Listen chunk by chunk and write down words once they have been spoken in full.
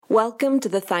Welcome to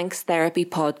the Thanks Therapy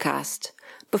podcast.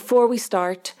 Before we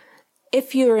start,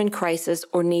 if you are in crisis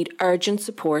or need urgent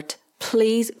support,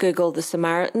 please Google the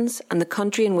Samaritans and the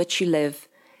country in which you live.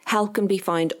 Help can be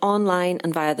found online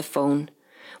and via the phone.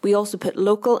 We also put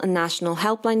local and national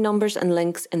helpline numbers and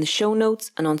links in the show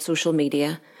notes and on social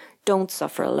media. Don't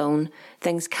suffer alone.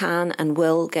 Things can and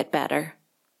will get better.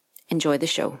 Enjoy the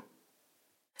show.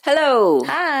 Hello.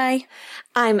 Hi.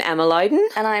 I'm Emma Loudon.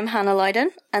 And I'm Hannah Loudon.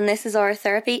 And this is our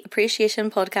therapy appreciation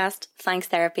podcast, Thanks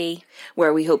Therapy,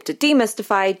 where we hope to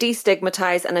demystify,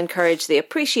 destigmatise and encourage the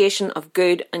appreciation of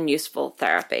good and useful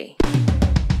therapy.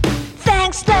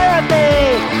 Thanks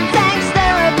Therapy! Thanks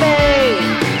Therapy!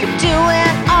 For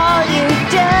doing all you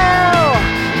do!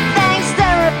 Thanks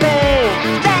Therapy!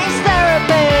 Thanks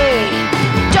Therapy!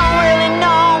 Don't really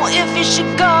know if you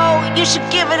should go. You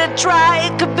should give it a try.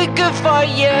 It could be good for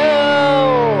you.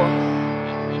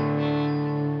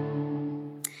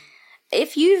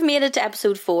 If you've made it to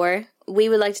episode 4, we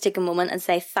would like to take a moment and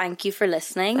say thank you for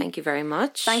listening. Thank you very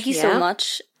much. Thank you so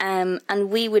much. And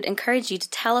we would encourage you to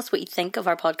tell us what you think of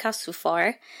our podcast so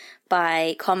far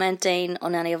by commenting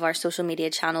on any of our social media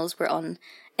channels. We're on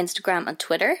Instagram and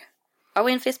Twitter. Are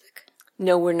we on Facebook?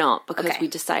 No, we're not, because we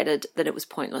decided that it was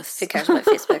pointless. Who cares about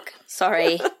Facebook?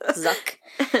 Sorry, Zuck.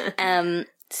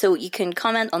 So you can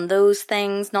comment on those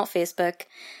things, not Facebook.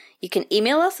 You can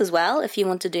email us as well if you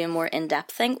want to do a more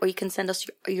in-depth thing, or you can send us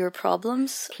your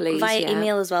problems via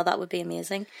email as well. That would be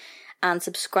amazing. And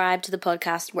subscribe to the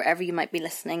podcast wherever you might be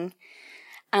listening.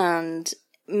 And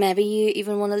maybe you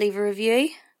even want to leave a review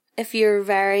if you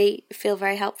feel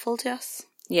very helpful to us.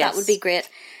 Yes. That would be great.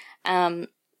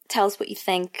 Tell us what you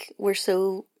think. We're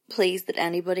so pleased that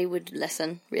anybody would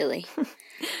listen, really.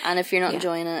 And if you're not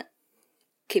enjoying it,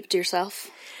 keep it to yourself.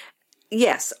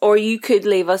 Yes, or you could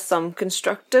leave us some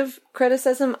constructive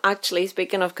criticism. Actually,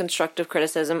 speaking of constructive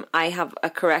criticism, I have a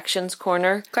corrections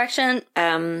corner. Correction.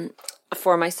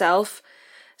 For myself.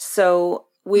 So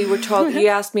we were talking, you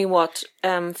asked me what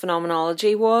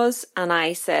phenomenology was, and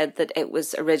I said that it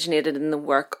was originated in the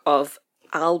work of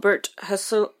Albert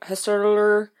Husserl.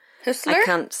 I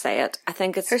can't say it. I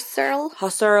think it's Husserl.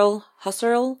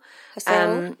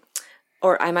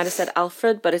 Or I might have said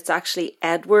Alfred, but it's actually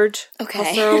Edward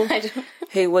Husserl,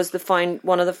 who was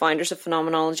one of the founders of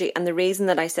phenomenology. And the reason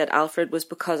that I said Alfred was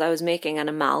because I was making an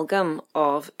amalgam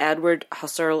of Edward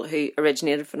Husserl, who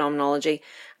originated phenomenology,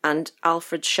 and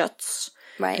Alfred Schutz,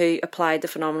 who applied the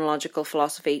phenomenological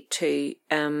philosophy to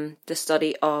the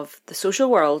study of the social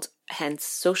world, hence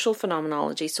social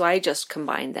phenomenology. So I just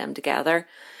combined them together,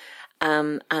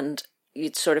 and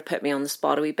you'd sort of put me on the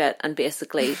spot a wee bit, and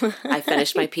basically I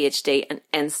finished my PhD and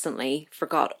instantly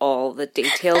forgot all the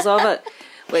details of it,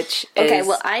 which is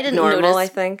I didn't normal, notice I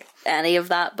think. Any of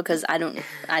that because I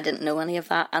didn't know any of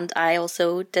that, and I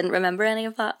also didn't remember any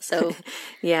of that. So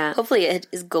yeah, hopefully it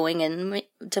is going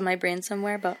into my brain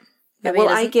somewhere. But maybe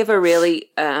I give a really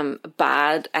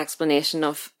bad explanation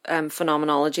of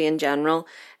phenomenology in general,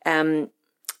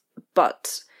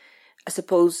 but I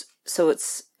suppose so.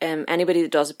 It's anybody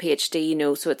that does a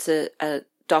PhD, so it's a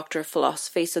doctor of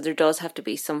philosophy, so there does have to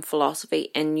be some philosophy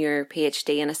in your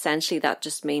PhD, and essentially that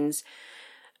just means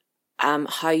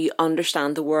how you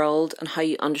understand the world and how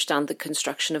you understand the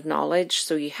construction of knowledge.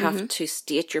 So you have to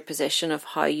state your position of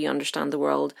how you understand the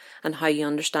world and how you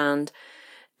understand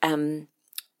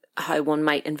how one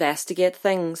might investigate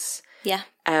things. Yeah.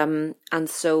 And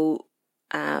so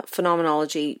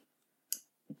phenomenology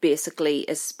basically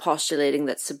is postulating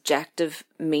that subjective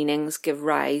meanings give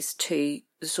rise to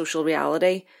the social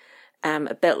reality,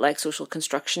 a bit like social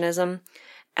constructionism,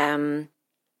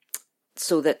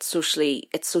 so that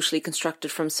it's socially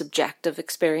constructed from subjective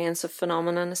experience of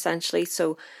phenomenon, essentially.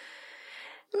 So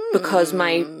because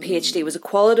my PhD was a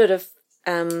qualitative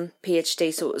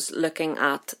PhD, so it was looking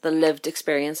at the lived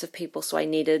experience of people, so I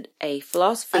needed a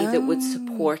philosophy that would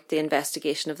support the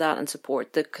investigation of that and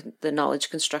support the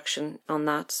knowledge construction on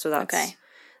that. So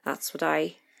that's what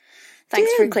I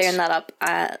Thanks did. for clearing that up.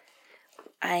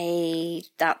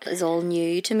 That is all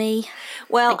new to me.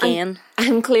 Well, again,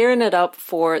 I'm clearing it up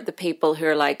for the people who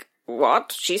are like,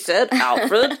 what? She said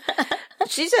Alfred?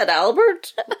 She said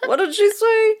Albert? What did she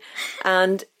say?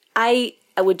 And I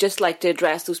would just like to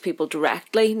address those people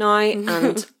directly now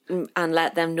and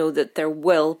let them know that there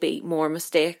will be more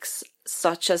mistakes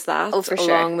such as that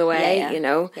along the way,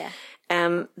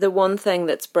 Yeah. The one thing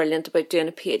that's brilliant about doing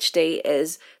a PhD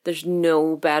is there's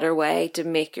no better way to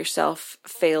make yourself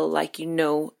feel like you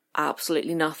know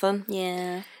absolutely nothing.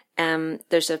 Yeah.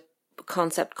 There's a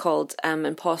concept called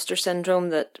imposter syndrome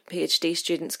that PhD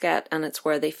students get, and it's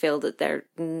where they feel that they're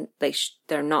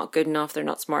not good enough, they're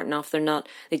not smart enough,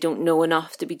 they don't know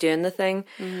enough to be doing the thing,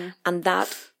 and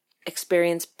that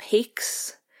experience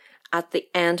peaks at the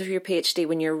end of your PhD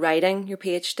when you're writing your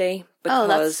PhD. Oh,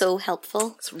 that's so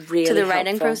helpful. It's really to the helpful.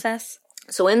 Writing process.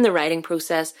 So in the writing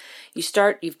process,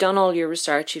 you've done all your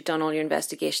research, you've done all your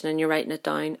investigation, and you're writing it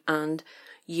down, and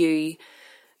you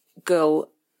go,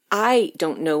 I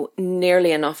don't know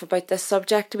nearly enough about this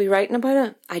subject to be writing about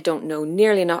it. I don't know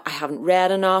nearly enough. I haven't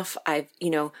read enough.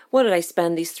 What did I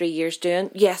spend these 3 years doing?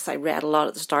 Yes, I read a lot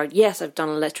at the start. Yes, I've done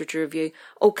a literature review.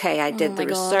 Okay, I did the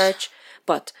research,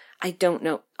 but I don't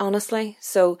know, honestly.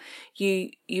 So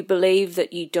you believe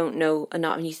that you don't know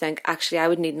enough, and you think, actually, I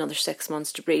would need another 6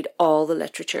 months to read all the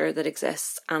literature that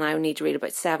exists, and I would need to read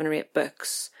about 7 or 8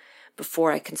 books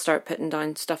before I can start putting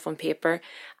down stuff on paper.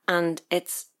 And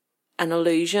it's an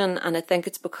illusion, and I think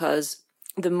it's because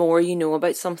the more you know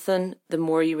about something, the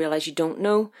more you realise you don't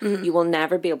know. Mm-hmm. You will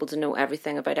never be able to know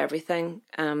everything about everything.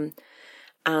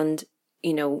 And,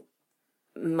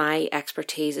 my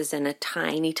expertise is in a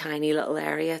tiny, tiny little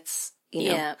area. It's,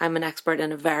 I'm an expert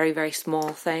in a very, very small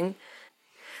thing.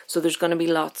 So there's going to be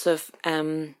lots of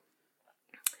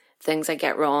things I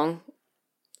get wrong,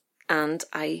 and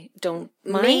I don't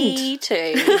mind. Me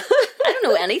too. I don't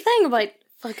know anything about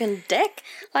fucking dick.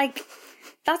 Like,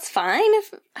 that's fine.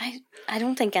 If I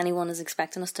don't think anyone is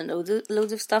expecting us to know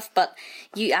loads of stuff, but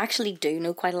you actually do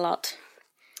know quite a lot.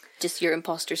 Just your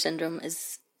imposter syndrome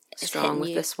is strong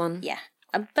with this one. Yeah.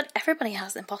 But everybody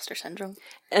has imposter syndrome.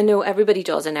 I know everybody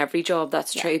does in every job,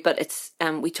 that's true, but it's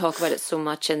we talk about it so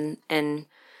much in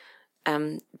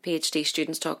PhD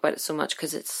students talk about it so much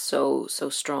because it's so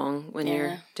strong when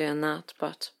you're doing that.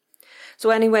 But so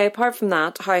anyway, apart from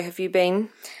that, how have you been?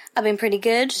 I've been pretty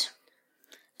good.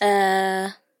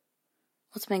 What's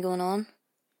been going on?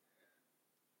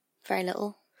 Very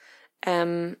little.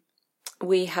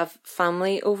 We have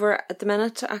family over at the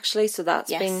minute, actually, so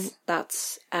that's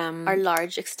our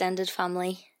large extended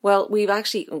family. Well, we've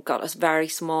actually got us very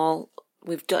small.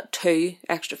 We've got 2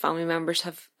 extra family members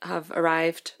have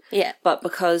arrived. Yeah. But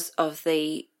because of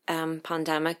the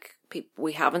pandemic,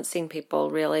 we haven't seen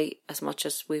people really as much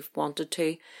as we've wanted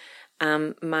to.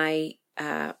 My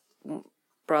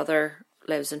brother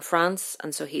lives in France,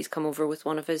 and so he's come over with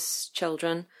one of his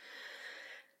children.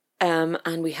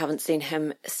 And we haven't seen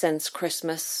him since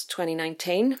Christmas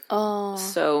 2019. Oh.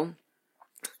 So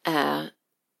that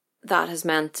has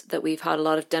meant that we've had a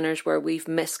lot of dinners where we've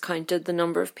miscounted the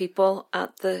number of people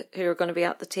who are going to be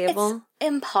at the table. It's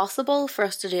impossible for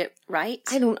us to do it right.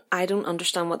 I don't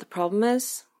understand what the problem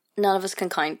is. None of us can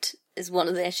count is one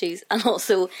of the issues. And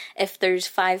also, if there's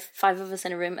five of us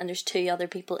in a room and there's 2 other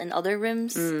people in other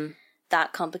rooms,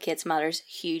 that complicates matters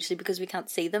hugely because we can't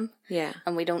see them. Yeah.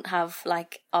 And we don't have,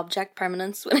 object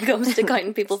permanence when it comes to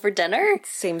counting people for dinner. It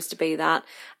seems to be that.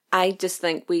 I just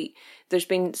think there's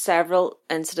been several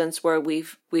incidents where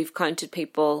we've counted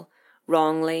people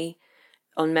wrongly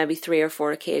on maybe 3 or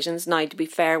 4 occasions. Now, to be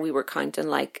fair, we were counting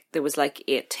there was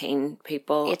 18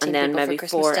 people, and then maybe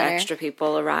 4 extra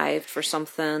people arrived for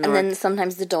something. And then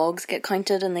sometimes the dogs get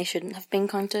counted and they shouldn't have been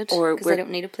counted because they don't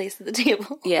need a place at the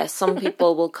table. Yeah, some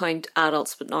people will count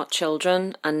adults but not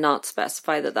children and not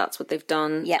specify that that's what they've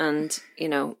done. Yeah. And,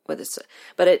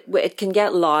 but it can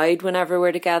get loud whenever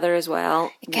we're together as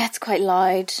well. It gets quite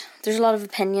loud. There's a lot of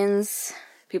opinions.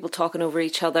 People talking over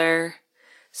each other.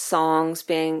 Songs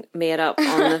being made up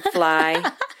on the fly.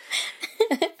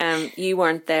 You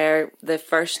weren't there the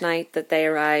first night that they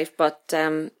arrived, but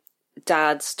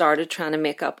Dad started trying to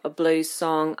make up a blues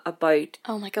song about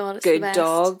oh my God, it's good the best.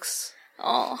 Dogs.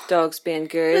 Oh, dogs being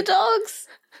good. The dogs.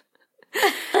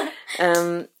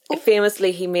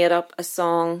 Famously, he made up a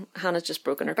song. Hannah's just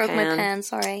broken her pen. Broke my pen.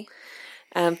 Sorry.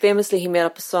 Famously, he made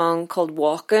up a song called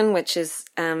 "Walkin'," which is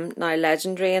now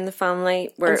legendary in the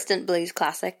family. Instant blues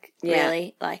classic,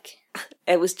 really.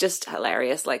 It was just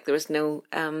hilarious. There was no...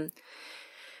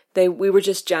 we were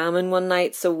just jamming one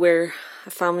night, so we're a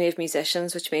family of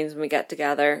musicians, which means when we get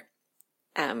together,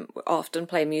 we often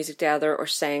play music together or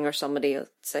sing, or somebody will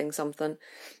sing something.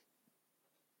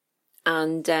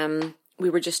 And we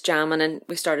were just jamming, and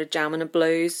we started jamming a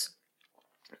blues.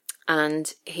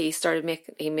 And he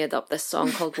made up this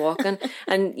song called Walkin'.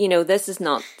 And, this is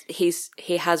not, he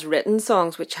has written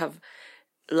songs which have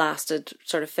lasted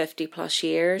sort of 50 plus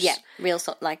years. Yeah, real,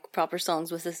 proper songs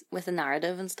with a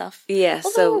narrative and stuff. Yeah,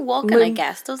 although Walkin', I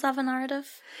guess, does have a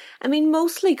narrative. I mean,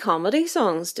 mostly comedy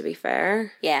songs, to be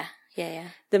fair. Yeah.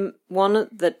 The one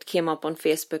that came up on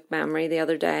Facebook Memory the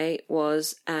other day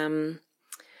was a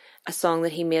song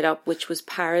that he made up which was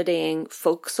parodying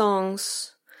folk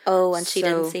songs. Oh, and She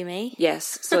Didn't See Me?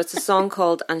 Yes. So it's a song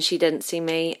called And She Didn't See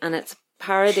Me, and it's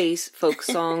parodies folk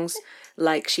songs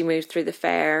like She Moved Through the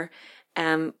Fair.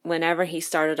 Whenever he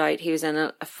started out, he was in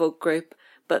a folk group,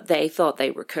 but they thought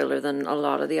they were cooler than a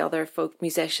lot of the other folk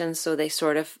musicians, so they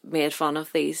sort of made fun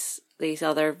of these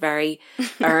other very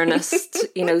earnest,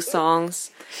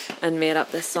 songs, and made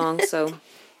up this song. So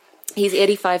he's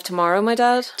 85 tomorrow, my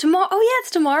dad. Tomorrow? Oh yeah,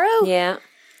 it's tomorrow. Yeah.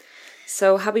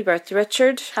 So happy birthday,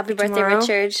 Richard. Happy birthday,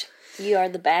 Richard. You are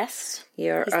the best.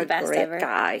 You're He's a the best great ever.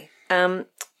 guy.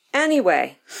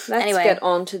 Anyway, let's get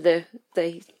on to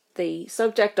the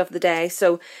subject of the day.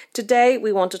 So today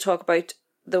we want to talk about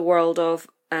the world of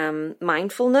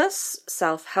mindfulness,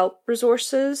 self-help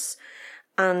resources,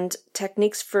 and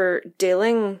techniques for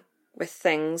dealing with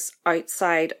things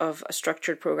outside of a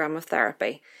structured program of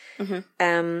therapy.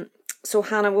 Mm-hmm. So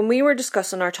Hannah, when we were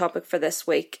discussing our topic for this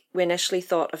week, we initially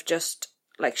thought of just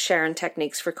like sharing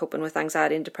techniques for coping with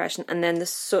anxiety and depression, and then the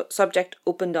subject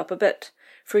opened up a bit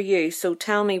for you. So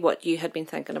tell me what you had been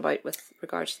thinking about with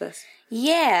regards to this.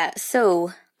 Yeah,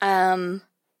 so when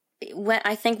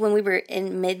we were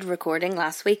in mid-recording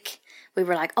last week, we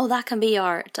were like, oh, that can be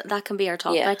our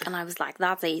topic, yeah. And I was like,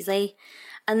 that's easy.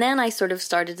 And then I sort of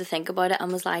started to think about it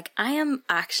and was like, I am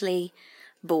actually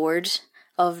bored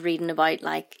of reading about,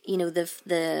 like,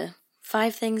 the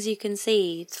 5 things you can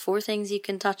see, it's 4 things you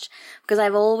can touch, because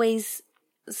I've always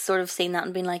sort of seen that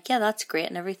and been like, yeah, that's great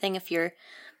and everything if you're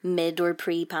mid or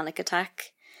pre-panic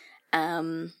attack,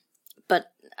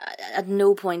 but at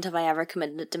no point have I ever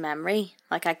committed it to memory.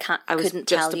 Like I couldn't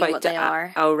tell you what they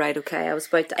are. Oh right, okay. I was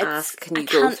about to ask, can you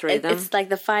go through them? It's like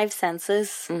the 5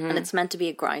 senses, and it's meant to be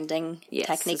a grounding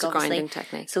technique. It's a obviously. grounding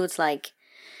technique. So it's like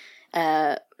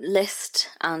list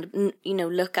and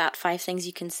look at 5 things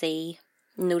you can see.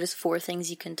 Notice 4 things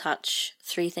you can touch,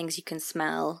 3 things you can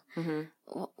smell. Mm-hmm.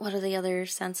 What are the other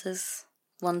senses?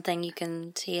 1 thing you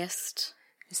can taste.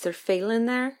 Is there feel in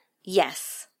there?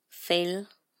 Yes, feel.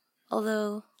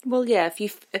 Although, well, yeah,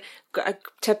 a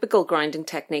typical grounding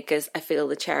technique is I feel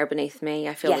the chair beneath me,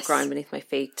 I feel the ground beneath my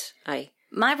feet.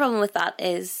 My problem with that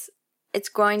is it's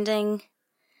grounding,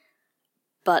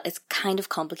 but it's kind of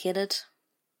complicated.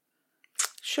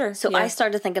 Sure. So I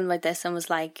started thinking about this and was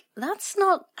like,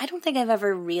 I don't think I've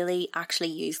ever really actually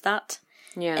used that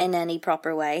in any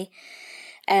proper way.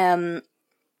 And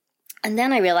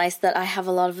then I realised that I have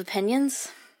a lot of opinions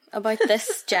about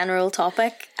this general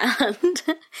topic, and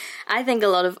I think a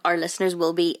lot of our listeners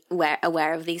will be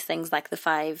aware of these things, like the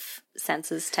 5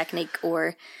 senses technique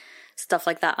or stuff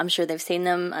like that. I'm sure they've seen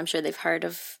them. I'm sure they've heard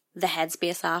of the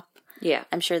Headspace app. Yeah.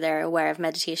 I'm sure they're aware of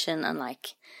meditation and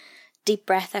like deep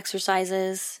breath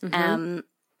exercises,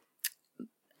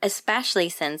 especially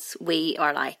since we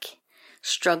are like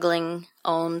struggling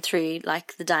on through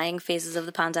like the dying phases of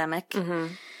the pandemic.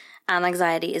 Mm-hmm. And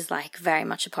anxiety is like very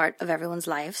much a part of everyone's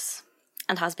lives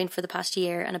and has been for the past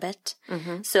year and a bit.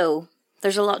 Mm-hmm. So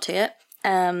there's a lot to it.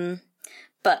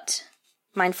 But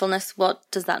mindfulness, what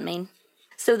does that mean?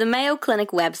 So the Mayo Clinic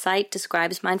website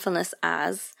describes mindfulness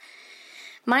as: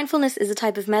 mindfulness is a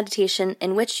type of meditation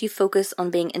in which you focus on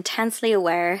being intensely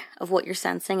aware of what you're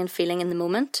sensing and feeling in the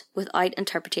moment without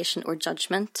interpretation or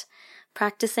judgment.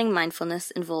 Practicing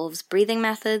mindfulness involves breathing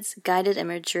methods, guided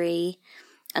imagery,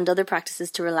 and other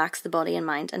practices to relax the body and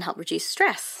mind and help reduce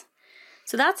stress.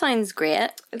 So that sounds great.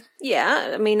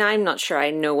 Yeah, I mean, I'm not sure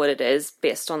I know what it is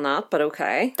based on that, but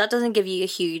okay. That doesn't give you a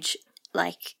huge,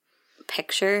 like,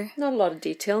 picture. Not a lot of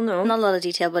detail, no. Not a lot of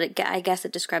detail, but I guess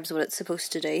it describes what it's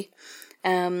supposed to do.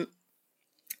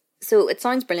 So it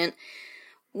sounds brilliant.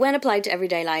 When applied to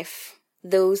everyday life,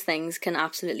 those things can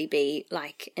absolutely be,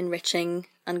 like, enriching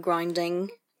and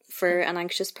grounding for an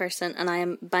anxious person, and I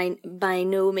am by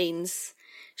no means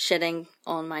shitting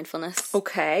on mindfulness.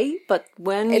 Okay, but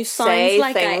when you say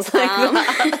like things like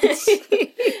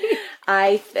that,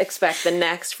 I expect the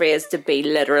next phrase to be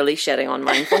literally shitting on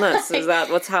mindfulness. Is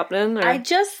that what's happening? Or? I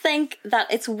just think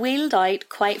that it's wheeled out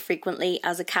quite frequently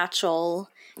as a catch-all,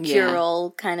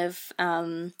 cure-all kind of,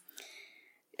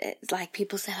 it's like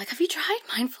people say, like, have you tried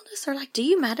mindfulness? Or like, do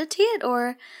you meditate?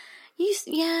 Or,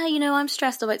 I'm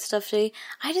stressed about stuff too.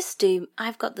 I just do.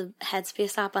 I've got the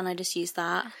Headspace app and I just use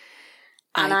that.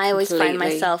 And I always find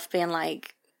myself being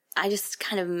like, I just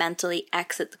kind of mentally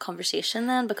exit the conversation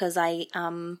then, because I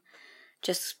am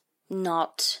just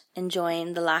not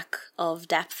enjoying the lack of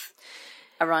depth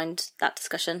around that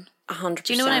discussion. 100%.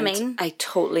 Do you know what I mean? I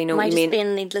totally know what you mean. Am I just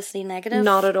being needlessly negative?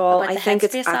 Not at all. I think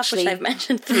it's app, actually... which I've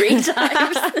mentioned 3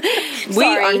 times. We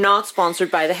are not sponsored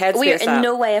by the Headspace app. We are in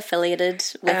no way affiliated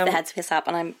with the Headspace app,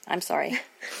 and I'm sorry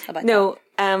about that.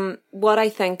 No, what I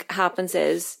think happens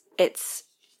is it's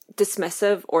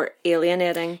dismissive or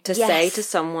alienating to say to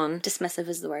someone. Dismissive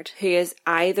is the word. Who is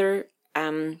either,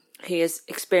 who is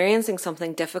experiencing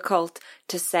something difficult,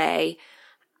 to say,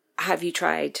 have you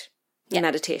tried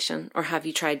meditation, or have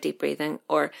you tried deep breathing?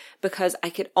 Or because I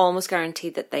could almost guarantee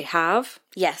that they have.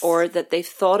 Yes. Or that they've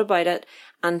thought about it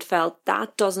and felt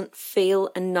that doesn't feel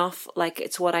enough like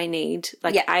it's what I need.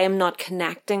 Like I am not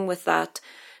connecting with that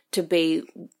to be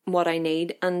what I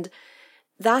need. And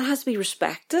that has to be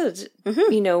respected.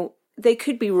 Mm-hmm. You know, they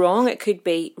could be wrong. It could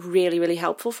be really, really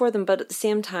helpful for them. But at the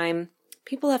same time,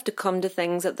 people have to come to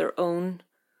things at their own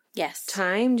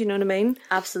time. Do you know what I mean?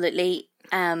 Absolutely.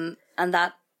 And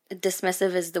that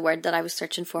dismissive is the word that I was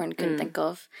searching for and couldn't think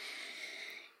of.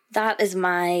 That's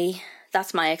my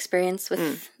experience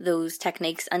with those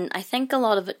techniques. And I think a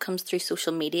lot of it comes through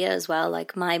social media as well.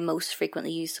 Like my most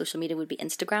frequently used social media would be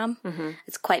Instagram. Mm-hmm.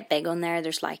 It's quite big on there.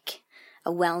 There's like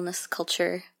a wellness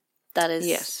culture that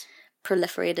is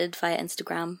proliferated via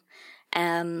Instagram.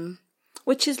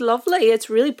 Which is lovely. It's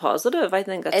really positive. I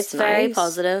think it's nice. Very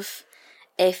positive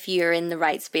if you're in the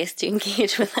right space to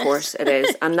engage with it. Of course it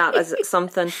is. And that is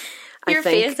something Your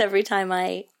face every time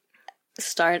I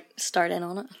start in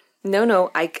on it.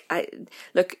 No, I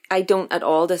look, I don't at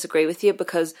all disagree with you,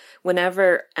 because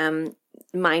whenever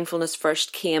mindfulness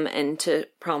first came into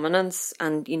prominence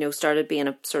and, you know, started being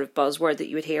a sort of buzzword that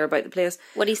you would hear about the place.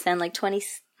 What do you saying, like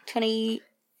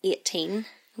 2018?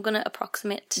 I'm going to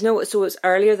approximate. No, so it was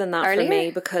earlier than that for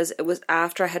me, because it was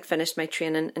after I had finished my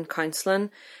training in counselling.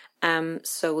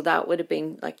 So that would have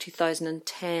been like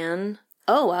 2010.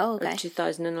 Oh, wow, okay. Or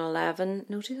 2011.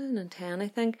 No, 2010, I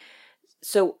think.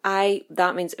 So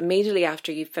that means immediately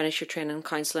after you finish your training in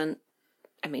counselling,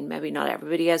 I mean, maybe not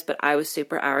everybody is, but I was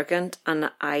super arrogant,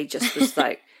 and I just was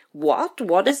like,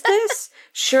 what is this?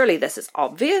 Surely this is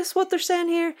obvious what they're saying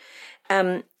here.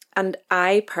 And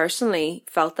I personally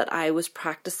felt that I was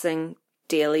practicing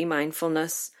daily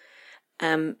mindfulness.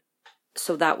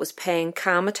 So that was paying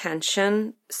calm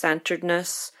attention,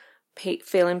 centeredness,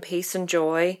 feeling peace and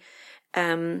joy.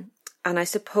 And I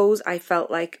suppose I felt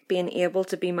like being able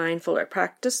to be mindful or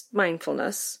practice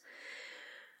mindfulness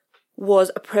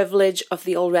was a privilege of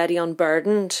the already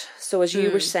unburdened. So as you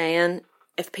were saying,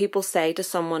 if people say to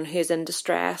someone who's in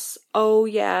distress, oh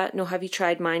yeah, no, have you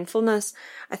tried mindfulness?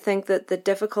 I think that the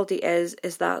difficulty is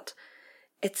that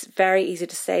it's very easy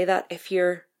to say that if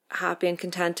you're happy and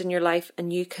content in your life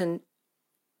and you can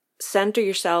center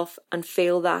yourself and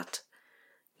feel that,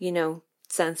 you know,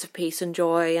 sense of peace and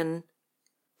joy, and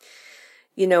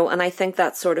you know, and I think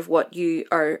that's sort of what you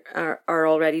are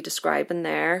already describing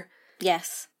there.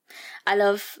 Yes. I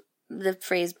love the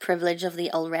phrase privilege of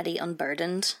the already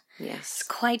unburdened. Yes. It's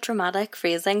quite dramatic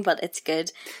phrasing, but it's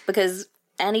good, because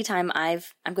anytime I'm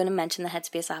going to mention the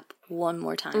Headspace app one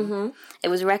more time. Mm-hmm. It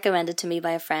was recommended to me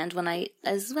by a friend when I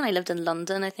lived in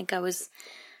London. I think I was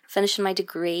finishing my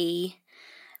degree,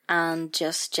 and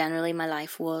just generally my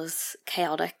life was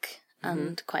chaotic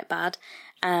and quite bad.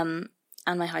 And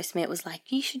my housemate was like,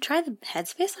 you should try the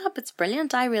Headspace app. It's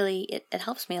brilliant. It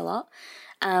helps me a lot.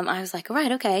 I was like, all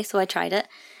right, okay. So I tried it,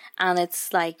 and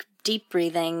it's like deep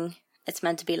breathing. It's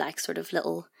meant to be like sort of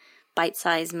little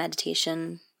bite-sized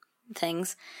meditation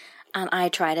things. And I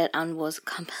tried it and was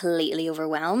completely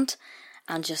overwhelmed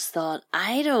and just thought,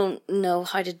 I don't know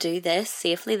how to do this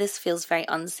safely. This feels very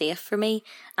unsafe for me.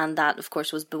 And that, of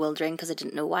course, was bewildering because I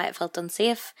didn't know why it felt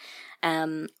unsafe.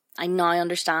 I now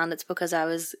understand it's because I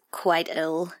was quite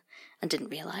ill and didn't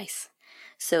realise.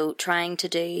 So trying to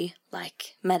do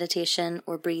like meditation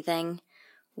or breathing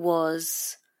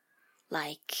was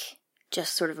like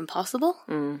just sort of impossible.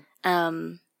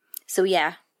 So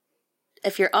yeah,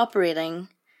 if you're operating,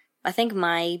 I think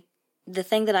the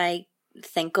thing that I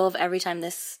think of every time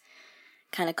this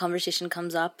kind of conversation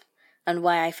comes up, and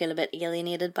why I feel a bit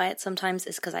alienated by it sometimes,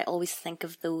 is because I always think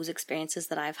of those experiences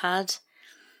that I've had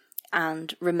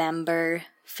and remember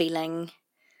feeling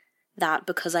that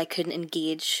because I couldn't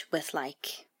engage with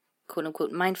like quote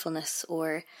unquote mindfulness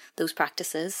or those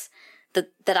practices, that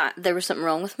there was something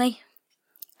wrong with me.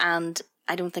 And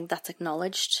I don't think that's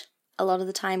acknowledged a lot of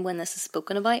the time when this is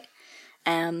spoken about.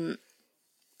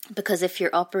 Because if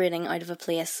you're operating out of a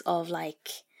place of like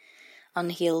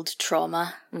unhealed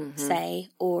trauma, say,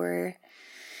 or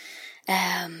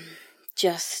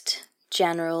just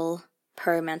general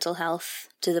poor mental health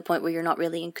to the point where you're not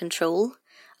really in control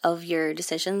of your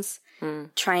decisions,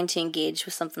 trying to engage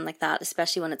with something like that,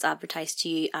 especially when it's advertised to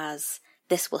you as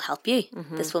this will help you,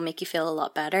 this will make you feel a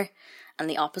lot better, and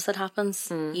the opposite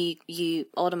happens, you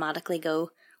automatically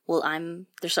go, well,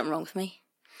 there's something wrong with me.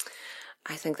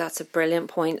 I think that's a brilliant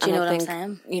point. Do you know and what I think,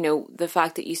 I'm saying? You know, the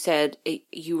fact that you said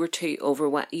you were too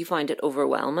you find it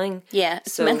overwhelming. Yeah,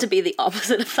 it's meant to be the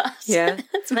opposite of that. Yeah.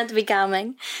 It's meant to be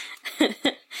calming.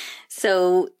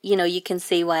 So, you know, you can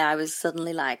see why I was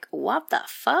suddenly like, what the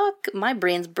fuck? My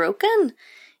brain's broken.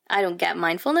 I don't get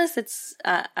mindfulness. It's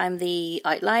I'm the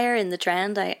outlier in the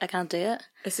trend. I can't do it.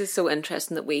 This is so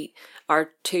interesting that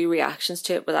our two reactions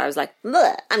to it, but I was like,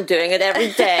 I'm doing it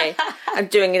every day. I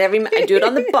do it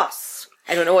on the bus.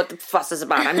 I don't know what the fuss is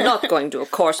about. I'm not going to a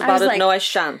course about it. Like, no, I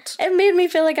shan't. It made me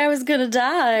feel like I was going to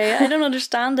die. I don't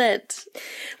understand it.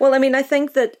 Well, I mean, I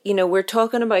think that, you know, we're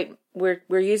talking about, we're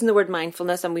using the word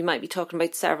mindfulness, and we might be talking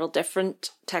about several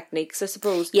different techniques, I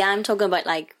suppose. Yeah, I'm talking about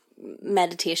like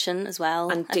meditation as well,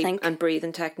 and I think. And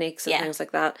breathing techniques and things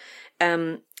like that.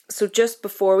 So just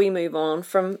before we move on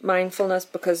from mindfulness,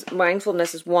 because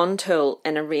mindfulness is one tool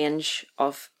in a range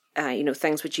of you know,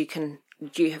 things which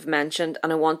you have mentioned,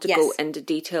 and I want to go into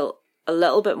detail, a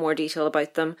little bit more detail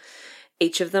about them,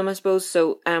 each of them, I suppose.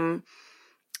 So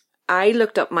I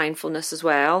looked up mindfulness as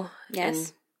well.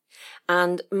 Yes.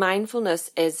 And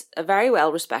mindfulness is a very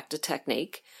well respected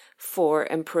technique for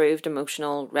improved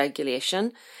emotional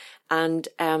regulation. And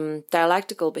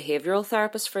dialectical behavioural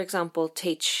therapists, for example,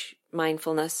 teach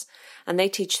mindfulness, and they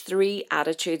teach 3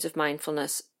 attitudes of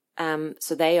mindfulness.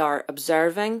 So they are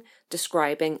observing,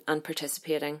 describing, and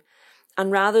participating.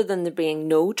 And rather than there being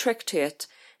no trick to it,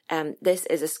 this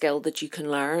is a skill that you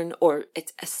can learn, or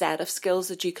it's a set of skills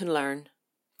that you can learn.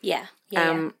 Yeah.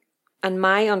 And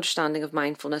my understanding of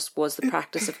mindfulness was the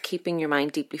practice of keeping your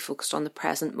mind deeply focused on the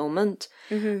present moment.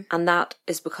 Mm-hmm. And that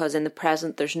is because in the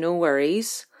present, there's no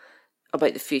worries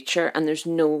about the future, and there's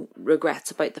no regrets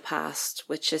about the past,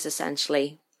 which is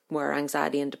essentially where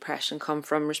anxiety and depression come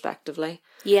from, respectively.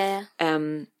 Yeah.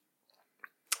 And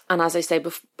as I say,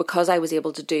 because I was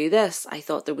able to do this, I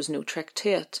thought there was no trick to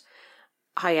it.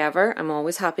 However, I'm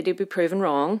always happy to be proven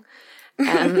wrong.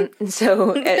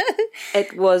 So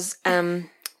it was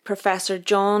Professor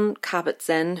John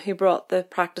Kabat-Zinn who brought the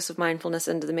practice of mindfulness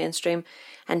into the mainstream,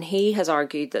 and he has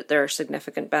argued that there are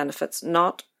significant benefits,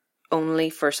 not only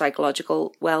for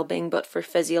psychological well-being, but for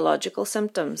physiological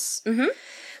symptoms. Mm-hmm.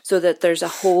 So that there's a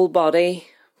whole body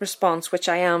response, which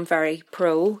I am very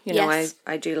pro. You know,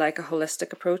 I do like a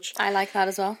holistic approach. I like that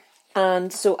as well.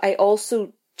 And so I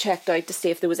also checked out to see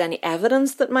if there was any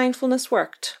evidence that mindfulness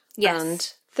worked. Yes.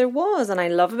 And there was, and I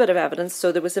love a bit of evidence.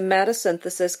 So there was a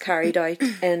meta-synthesis carried out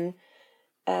in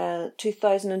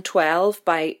 2012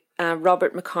 by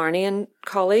Robert McCarney and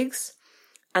colleagues,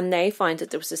 and they found that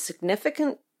there was a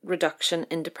significant reduction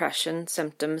in depression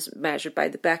symptoms measured by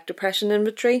the Beck Depression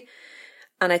Inventory.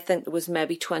 And I think there was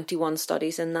maybe 21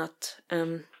 studies in that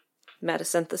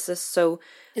meta-synthesis. So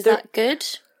is that good?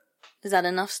 Is that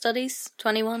enough studies?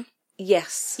 21?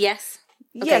 Yes. Yes?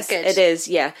 Okay, yes, good. It is,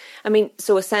 yeah. I mean,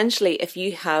 so essentially, if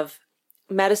you have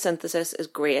meta-synthesis is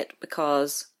great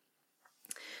because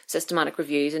systematic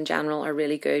reviews in general are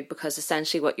really good, because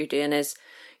essentially what you're doing is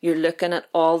you're looking at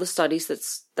all the studies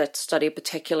that study a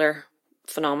particular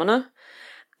phenomena,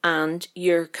 and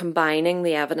you're combining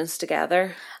the evidence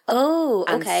together. Oh,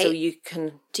 okay. And so you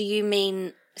can... Do you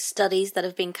mean studies that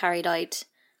have been carried out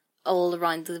all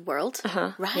around the world?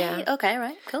 Uh-huh, right, yeah. Okay,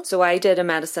 right, cool. So I did a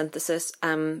meta-synthesis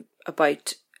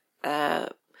about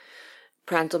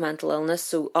parental mental illness,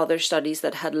 so other studies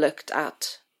that had looked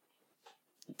at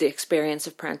the experience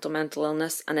of parental mental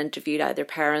illness and interviewed either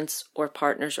parents or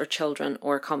partners or children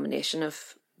or a combination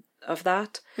of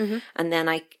that. Mm-hmm. And then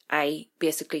I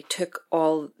basically took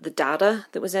all the data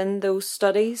that was in those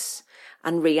studies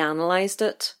and reanalyzed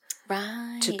it.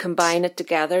 Right. To combine it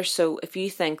together. So if you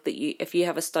think that if you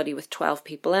have a study with 12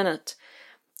 people in it,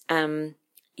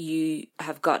 you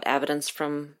have got evidence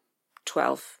from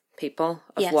 12 people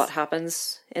of what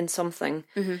happens in something.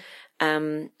 Mm-hmm.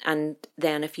 And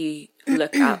then if you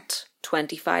look at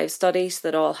 25 studies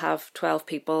that all have 12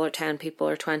 people or 10 people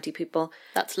or 20 people.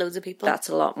 That's loads of people. That's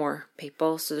a lot more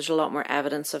people. So there's a lot more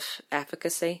evidence of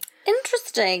efficacy.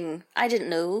 Interesting. I didn't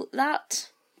know that.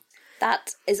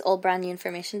 That is all brand new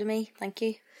information to me. Thank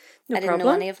you. No I didn't problem.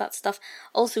 know any of that stuff.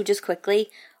 Also, just quickly,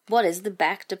 what is the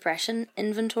Beck Depression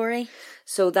Inventory?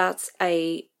 So that's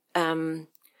a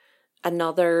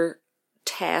another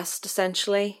test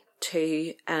essentially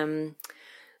to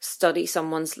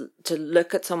to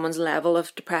look at someone's level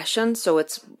of depression. So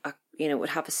it's it would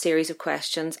have a series of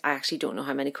questions. I actually don't know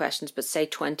how many questions, but say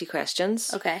 20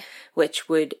 questions. Okay. Which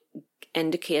would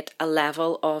indicate a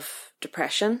level of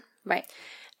depression. Right.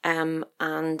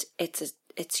 And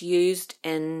it's used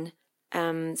in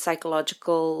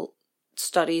psychological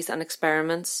studies and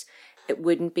experiments. It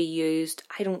wouldn't be used.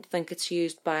 I don't think it's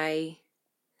used by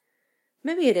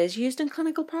maybe it is used in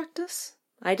clinical practice.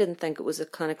 I didn't think it was a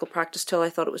clinical practice tool.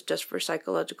 I thought it was just for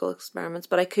psychological experiments,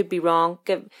 but I could be wrong.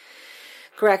 Give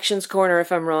corrections corner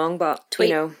if I'm wrong, but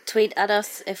tweet at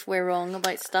us if we're wrong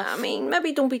about stuff. I mean,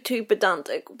 maybe don't be too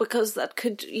pedantic, because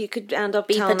you could end up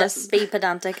be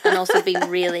pedantic and also be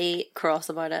really cross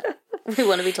about it. We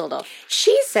want to be told off.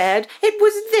 She said it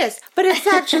was this, but it's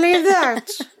actually that.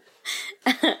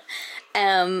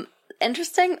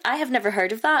 Interesting. I have never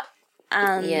heard of that.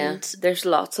 And yeah, there's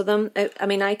lots of them. I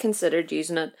mean, I considered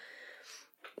using it,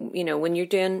 when you're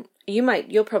doing,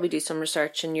 you'll probably do some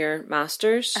research in your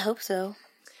master's. I hope so.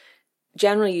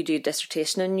 Generally, you do a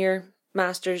dissertation in your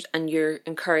master's, and you're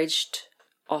encouraged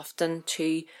often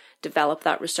to develop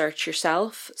that research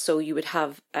yourself. So you would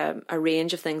have a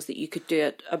range of things that you could do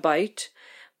it about,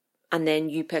 and then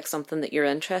you pick something that you're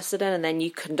interested in, and then you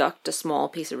conduct a small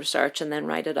piece of research and then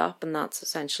write it up, and that's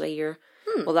essentially your...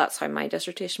 Well, that's how my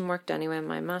dissertation worked anyway in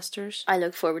my master's. I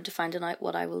look forward to finding out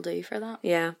what I will do for that.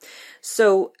 Yeah.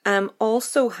 So,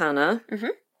 also, Hannah,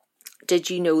 did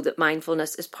you know that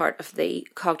mindfulness is part of the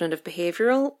cognitive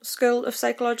behavioural school of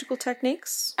psychological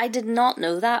techniques? I did not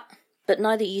know that, but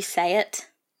now that you say it,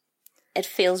 it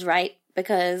feels right,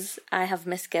 because I have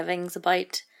misgivings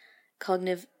about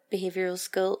cognitive behavioural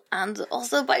school and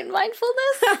also about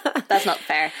mindfulness. That's not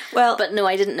fair. Well, but no,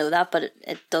 I didn't know that, but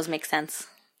it does make sense.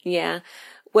 Yeah.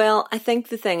 Well, I think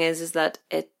the thing is that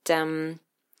it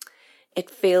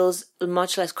feels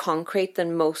much less concrete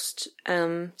than most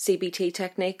CBT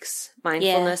techniques.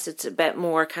 Mindfulness, it's a bit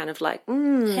more kind of like,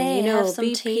 hey,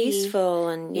 be tea. Peaceful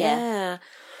and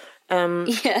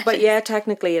but yeah,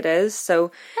 technically it is.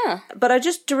 So, but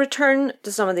to return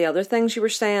to some of the other things you were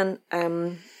saying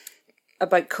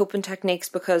about coping techniques,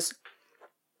 because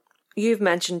you've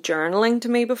mentioned journaling to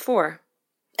me before.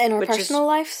 In our personal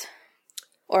lives?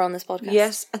 Or on this podcast?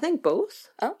 Yes, I think both.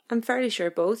 Oh. I'm fairly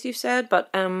sure both you've said, but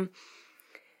I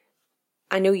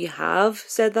know you have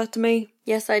said that to me.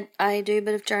 Yes, I do a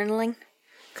bit of journaling.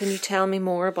 Can you tell me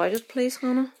more about it, please,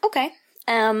 Hannah? Okay.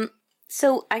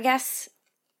 So I guess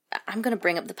I'm going to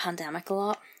bring up the pandemic a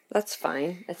lot. That's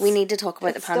fine. We need to talk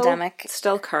about the pandemic. It's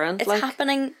still current. It's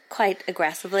happening quite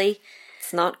aggressively.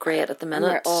 It's not great at the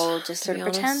minute. We're all just sort of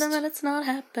pretending that it's not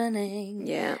happening.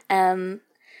 Yeah.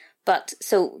 But,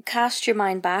 so, cast your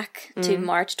mind back to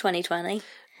March 2020.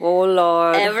 Oh,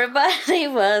 Lord. Everybody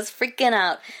was freaking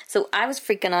out. So, I was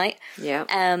freaking out. Yeah.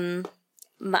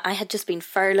 I had just been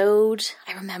furloughed.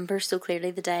 I remember so clearly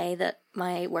the day that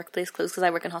my workplace closed, because I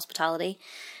work in hospitality.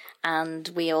 And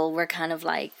we all were kind of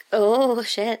like, oh,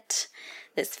 shit.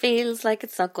 This feels like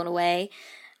it's not going away.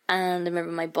 And I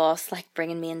remember my boss,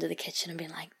 bringing me into the kitchen and being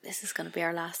like, this is going to be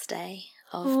our last day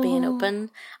of being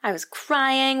open. I was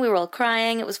crying. We were all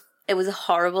crying. It was a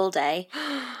horrible day.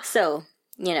 So,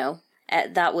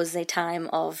 that was a time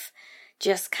of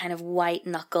just kind of white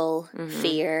knuckle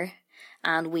fear.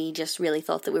 And we just really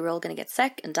thought that we were all going to get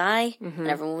sick and die. And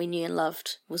everyone we knew and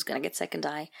loved was going to get sick and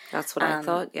die. That's what I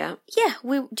thought, yeah. Yeah.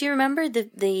 Do you remember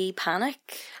the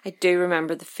panic? I do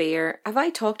remember the fear. Have I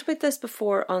talked about this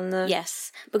before on the...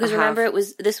 Yes. Because remember,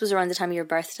 this was around the time of your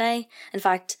birthday. In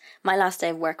fact, my last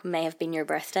day of work may have been your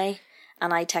birthday.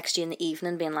 And I text you in the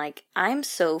evening being like, I'm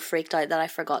so freaked out that I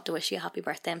forgot to wish you a happy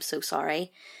birthday. I'm so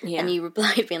sorry. Yeah. And you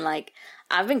replied being like,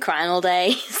 I've been crying all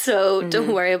day, so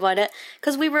don't worry about it.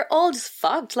 Because we were all just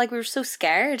fucked. We were so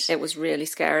scared. It was really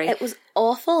scary. It was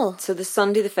awful. So the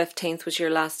Sunday the 15th was your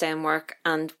last day in work,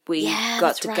 and we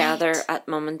got together at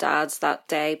Mum and Dad's that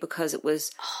day because it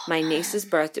was my niece's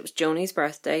birthday. It was Joni's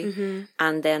birthday.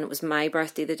 And then it was my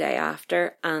birthday the day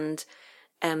after. And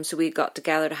so we got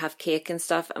together to have cake and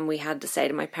stuff, and we had to say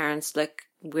to my parents, look,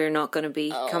 we're not going to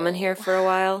be coming here for a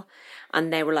while.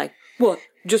 And they were like, what?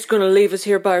 Just going to leave us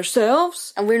here by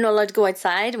ourselves? And we're not allowed to go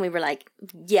outside? And we were like,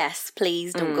 yes,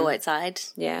 please don't go outside.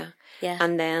 Yeah. Yeah.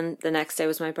 And then the next day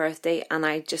was my birthday, and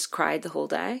I just cried the whole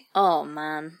day. Oh,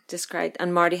 man. Just cried.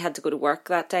 And Marty had to go to work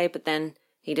that day, but then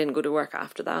he didn't go to work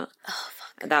after that. Oh,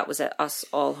 fuck. That was it, us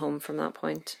all home from that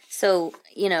point. So,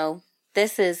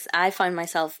 I found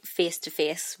myself face to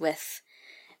face with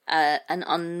an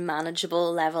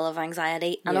unmanageable level of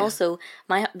anxiety, and also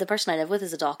the person I live with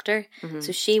is a doctor,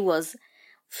 so she was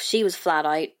flat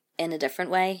out in a different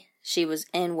way. She was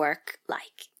in work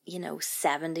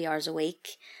 70 hours a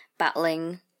week,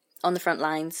 battling on the front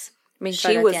lines. I mean,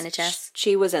 she was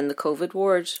in the COVID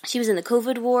ward. She was in the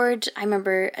COVID ward. I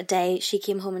remember a day she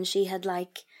came home and she had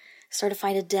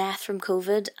certified a death from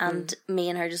COVID, and me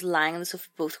and her just lying on the sofa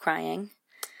both crying.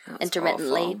 That's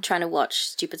intermittently awful. Trying to watch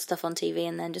stupid stuff on TV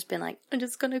and then just being like, I'm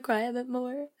just going to cry a bit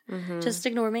more. Just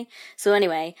ignore me. So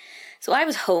anyway, I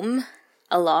was home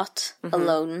a lot,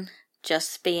 alone,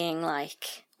 just being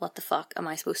like, what the fuck am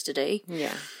I supposed to do?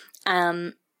 Yeah.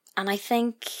 And I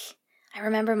think I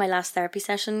remember my last therapy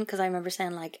session, because I remember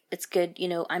saying, like, it's good, you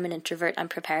know, I'm an introvert, I'm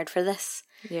prepared for this.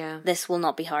 Yeah. This will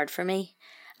not be hard for me.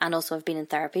 And also I've been in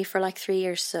therapy for like 3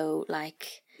 years, so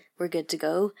like we're good to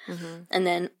go. Mm-hmm. And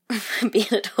then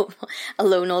being at home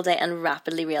alone all day and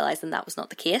rapidly realising that was not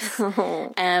the case.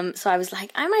 So I was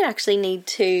like, I might actually need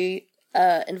to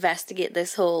investigate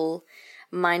this whole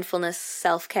mindfulness,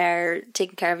 self-care,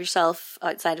 taking care of yourself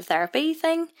outside of therapy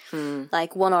thing.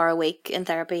 Like 1 hour a week in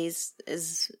therapy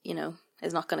is you know,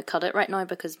 is not going to cut it right now,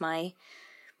 because my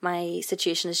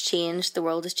situation has changed, the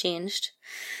world has changed.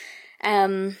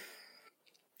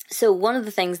 So one of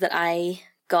the things that I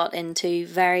got into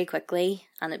very quickly,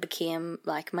 and it became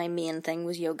like my main thing,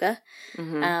 was yoga.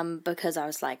 Because I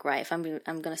was like, right, if I'm going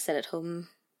to sit at home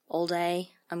all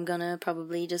day, I'm going to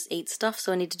probably just eat stuff,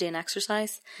 so I need to do an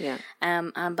exercise. Yeah.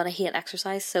 But I hate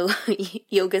exercise, so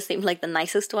yoga seemed like the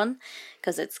nicest one,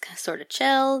 because it's sort of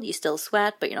chill, you still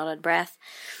sweat, but you're not out of breath.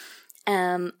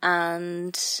 And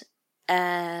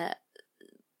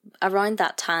around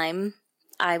that time,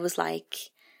 I was like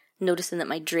noticing that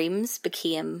my dreams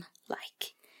became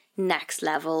like next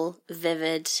level,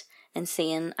 vivid,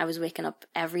 insane. I was waking up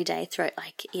every day throughout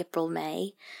like April,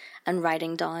 May, and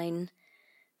writing down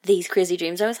these crazy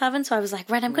dreams I was having. So I was like,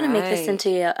 right, I'm going to make this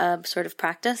into a sort of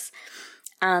practice.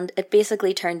 And it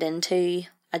basically turned into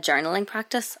a journaling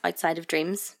practice outside of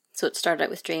dreams. So it started out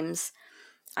with dreams.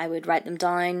 I would write them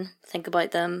down, think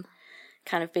about them,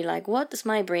 kind of be like, what is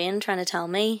my brain trying to tell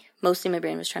me? Mostly my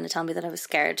brain was trying to tell me that I was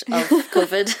scared of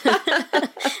COVID.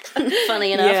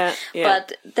 Funny enough. Yeah.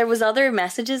 But there was other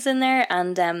messages in there,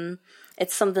 and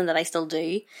it's something that I still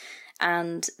do.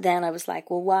 And then I was like,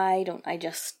 well, why don't I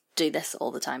just do this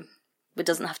all the time? It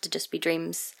doesn't have to just be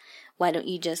dreams. Why don't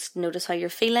you just notice how you're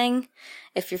feeling?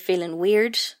 If you're feeling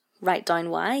weird, write down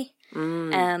why.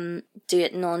 Do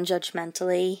it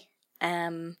non-judgmentally.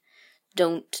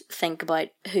 Don't think about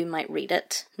who might read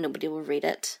it. Nobody will read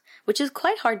it, which is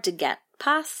quite hard to get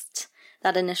past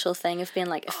that initial thing of being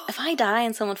like, if I die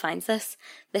and someone finds this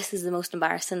is the most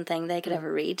embarrassing thing they could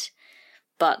ever read.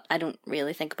 But I don't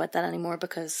really think about that anymore,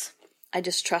 because I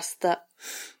just trust that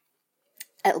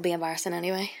it'll be embarrassing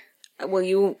anyway. Well,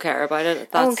 you won't care about it.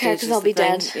 I won't care because I'll be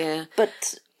dead. Yeah.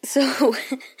 But so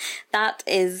that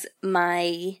is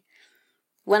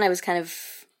when I was kind of,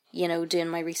 you know, doing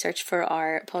my research for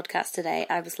our podcast today,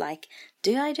 I was like,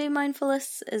 do I do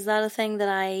mindfulness? Is that a thing that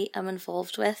I am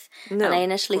involved with? No, and I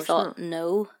initially thought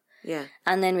no. Yeah.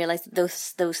 And then realised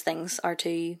that those things are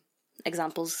two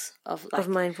examples of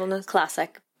mindfulness.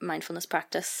 Classic mindfulness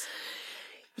practice.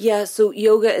 Yeah, so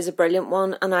yoga is a brilliant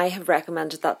one, and I have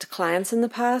recommended that to clients in the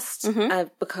past,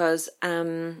 because,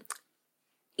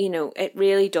 you know, it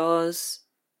really does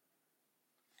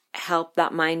help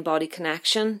that mind-body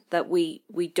connection that we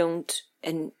don't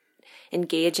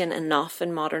engage in enough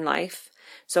in modern life.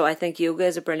 So I think yoga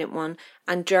is a brilliant one.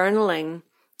 And journaling,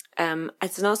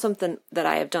 it's not something that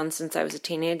I have done since I was a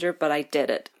teenager, but I did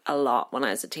it a lot when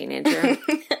I was a teenager.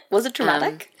 Was it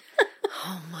traumatic?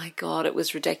 Oh my God, it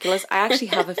was ridiculous. I actually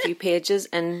have a few pages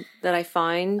in that I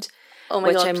found,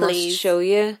 which God, I must show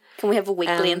you. Can we have a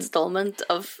weekly installment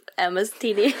of Emma's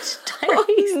teenage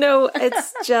diaries? Oh, no,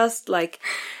 it's just like,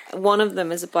 one of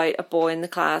them is about a boy in the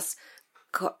class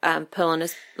pulling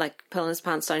his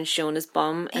pants down, showing his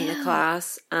bum in the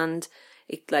class, and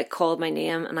he like called my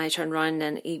name, and I turned around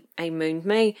and he mooned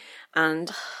me,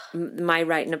 and my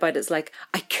writing about it's like,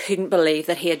 I couldn't believe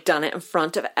that he had done it in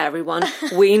front of everyone.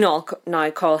 We now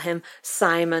call him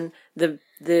Simon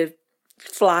the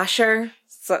Flasher,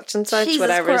 such and such, Jesus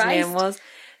whatever Christ. his name was.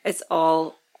 It's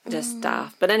all just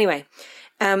daft. But anyway,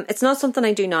 it's not something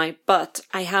I do now, but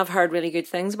I have heard really good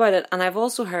things about it, and I've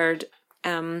also heard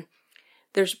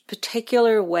there's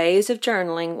particular ways of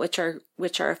journaling which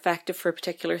are effective for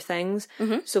particular things.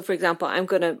 So, for example, I'm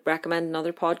going to recommend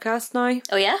another podcast now.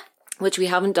 Oh yeah, which we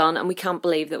haven't done, and we can't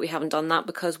believe that we haven't done that,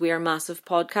 because we are massive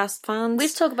podcast fans. We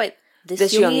talk about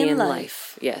this young in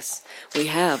life. Yes, we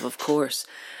have, of course.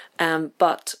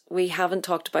 But we haven't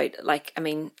talked about, like, I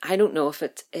mean, I don't know if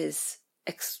it is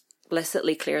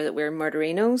explicitly clear that we're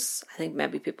murderinos. I think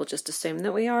maybe people just assume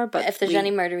that we are. But if there's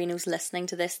any murderinos listening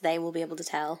to this, they will be able to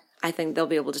tell. I think they'll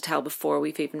be able to tell before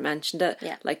we've even mentioned it.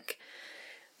 Yeah. Like,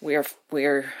 we're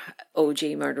OG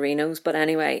murderinos. But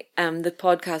anyway, the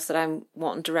podcast that I'm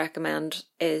wanting to recommend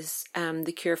is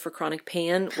The Cure for Chronic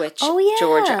Pain, which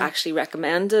Georgia actually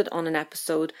recommended on an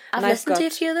episode. I've listened to a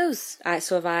few of those.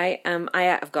 So have I.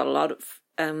 I've got a lot of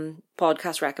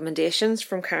podcast recommendations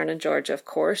from Karen and Georgia, of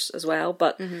course, as well.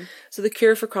 But so The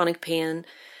Cure for Chronic Pain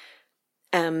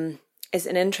is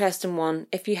an interesting one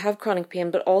if you have chronic pain,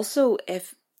 but also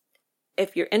if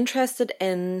if you're interested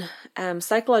in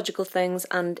psychological things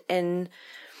and in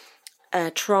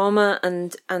trauma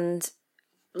and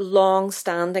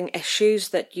long-standing issues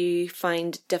that you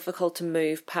find difficult to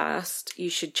move past, you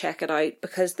should check it out,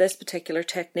 because this particular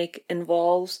technique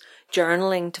involves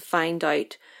journaling to find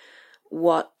out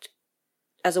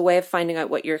as a way of finding out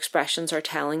what your expressions are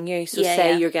telling you. So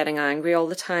say you're getting angry all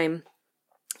the time,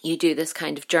 you do this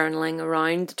kind of journaling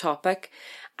around the topic.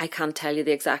 I can't tell you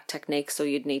the exact technique, so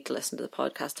you'd need to listen to the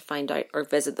podcast to find out, or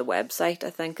visit the website, I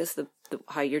think is the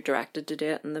how you're directed to do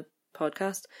it in the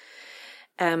podcast.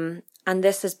 And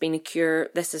this has been a cure.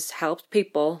 This has helped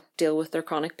people deal with their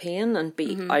chronic pain and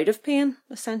be out of pain,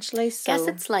 essentially. So, I guess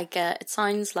it's like it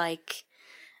sounds like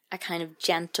a kind of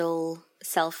gentle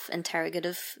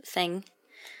self-interrogative thing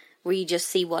where you just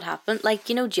see what happened. Like,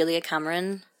 you know, Julia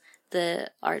Cameron,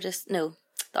 The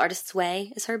Artist's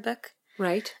Way is her book.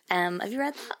 Right. Have you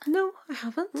read that? No, I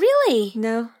haven't. Really?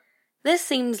 No. This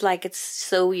seems like it's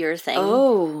so your thing.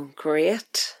 Oh,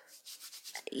 great.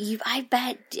 I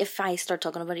bet if I start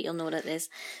talking about it, you'll know what it is.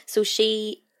 So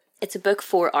it's a book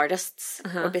for artists,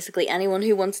 or basically anyone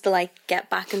who wants to like get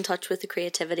back in touch with the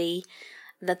creativity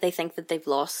that they think that they've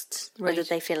lost, or that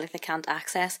they feel like they can't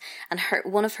access. And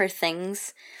one of her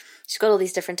things, she's got all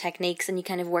these different techniques, and you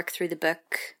kind of work through the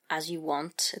book as you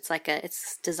want. It's like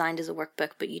it's designed as a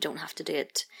workbook, but you don't have to do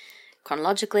it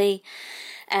chronologically.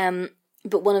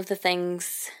 But one of the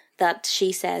things that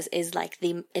she says is like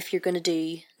if you're going to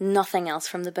do nothing else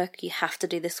from the book, you have to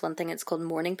do this one thing. It's called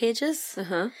morning pages.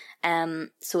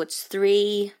 So it's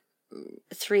three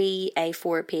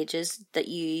A4 pages that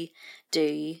you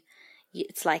do.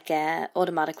 It's like a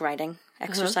automatic writing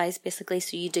exercise, basically.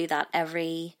 So you do that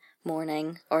every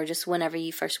morning, or just whenever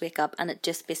you first wake up, and it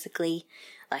just basically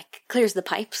like clears the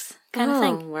pipes kind of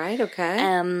thing. Right, okay.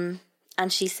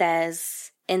 And she says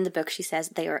in the book,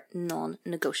 they are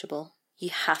non-negotiable. You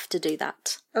have to do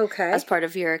that. Okay. As part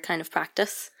of your kind of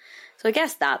practice. So I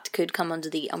guess that could come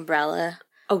under the umbrella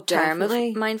term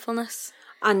of mindfulness.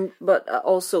 But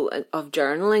also of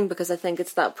journaling, because I think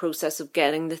it's that process of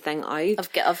getting the thing out.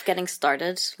 Of getting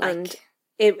started. And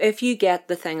if you get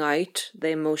the thing out, the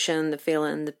emotion, the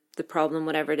feeling, the problem,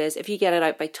 whatever it is, if you get it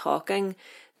out by talking,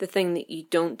 the thing that you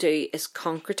don't do is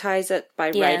concretize it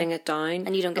by writing it down.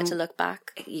 And you don't get to look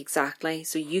back. Exactly.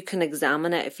 So you can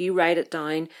examine it. If you write it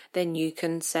down, then you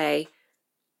can say,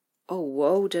 oh,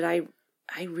 whoa, did I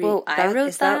read whoa, that? I wrote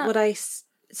is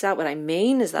that what I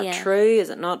mean? Is that true? Is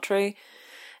it not true?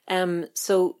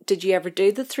 So did you ever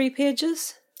do the 3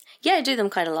 pages? Yeah, I do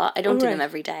them quite a lot. I don't do them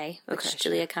every day, which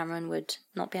Julia Cameron would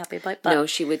not be happy about. But no,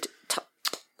 she would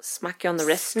smack you on the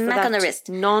wrist. Smack on the wrist.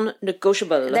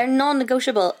 Non-negotiable. They're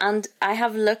non-negotiable, and I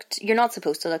have looked. You're not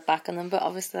supposed to look back on them, but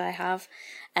obviously I have.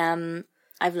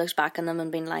 I've looked back on them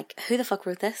and been like, "Who the fuck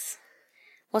wrote this?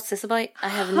 What's this about?" I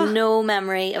have no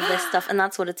memory of this stuff, and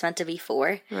that's what it's meant to be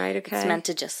for. Right. Okay. It's meant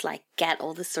to just like get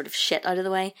all this sort of shit out of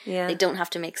the way. Yeah. They don't have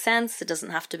to make sense. It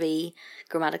doesn't have to be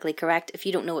grammatically correct. If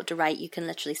you don't know what to write, you can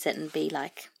literally sit and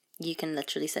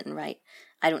write.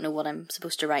 I don't know what I'm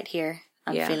supposed to write here.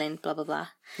 I'm feeling blah, blah, blah.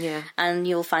 Yeah. And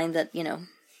you'll find that,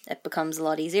 it becomes a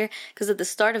lot easier. Because at the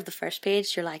start of the first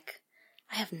page, you're like,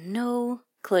 I have no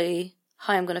clue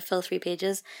how I'm going to fill 3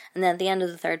 pages. And then at the end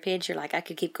of the 3rd page, you're like, I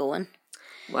could keep going.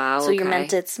 Wow. So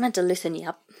it's meant to loosen you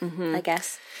up, I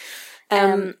guess.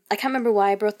 I can't remember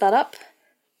why I brought that up.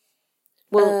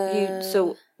 Well,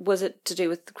 so was it to do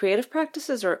with the creative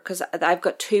practices, or because I've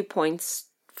got 2 points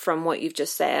from what you've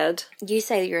just said? You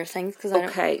say your things, because I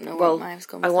don't know where I was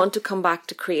going with I want to come back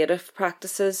to creative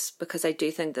practices, because I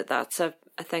do think that that's a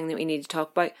thing that we need to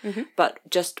talk about. But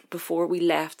just before we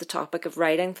left the topic of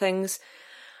writing things,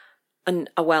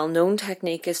 a well-known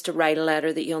technique is to write a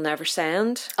letter that you'll never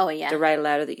send. Oh, yeah. To write a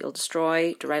letter that you'll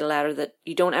destroy. To write a letter that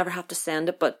you don't ever have to send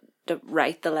it, but to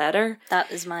write the letter.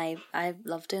 That is I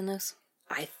love doing those.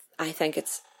 I think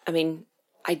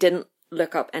I didn't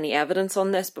look up any evidence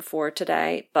on this before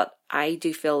today, but I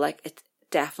do feel like it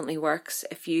definitely works.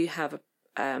 If you have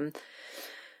an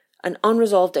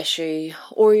unresolved issue,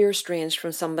 or you're estranged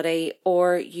from somebody,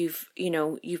 or you've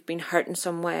been hurt in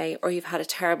some way, or you've had a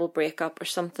terrible breakup or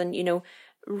something,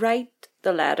 write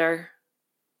the letter.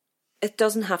 It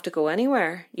doesn't have to go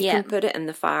anywhere. You can put it in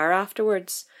the fire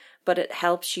afterwards, but it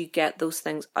helps you get those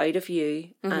things out of you,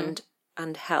 and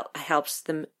helps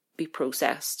them be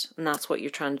processed. And that's what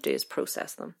you're trying to do, is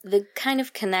process them. The kind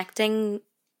of connecting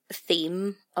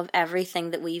theme of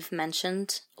everything that we've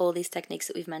mentioned, all these techniques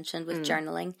that we've mentioned with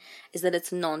journaling, is that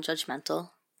it's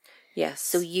non-judgmental. Yes.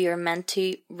 So you're meant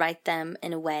to write them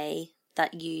in a way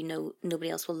that nobody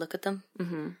else will look at them.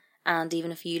 And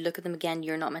even if you look at them again,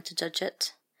 you're not meant to judge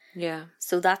it. Yeah.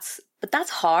 So that's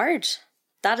hard.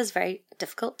 That is very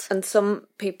difficult. And some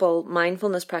people,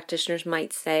 mindfulness practitioners,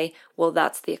 might say, well,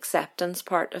 that's the acceptance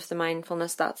part of the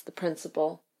mindfulness. That's the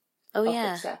principle of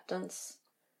acceptance.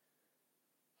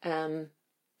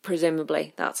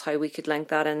 Presumably, that's how we could link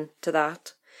that into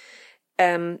that.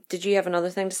 Did you have another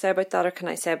thing to say about that, or can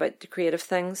I say about the creative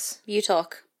things? You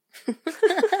talk.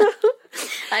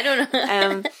 I don't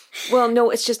know. Well,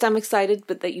 no, it's just I'm excited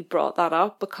that you brought that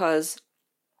up because...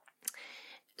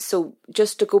 So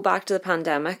just to go back to the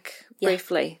pandemic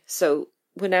briefly. So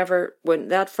when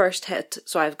that first hit,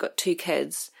 so I've got 2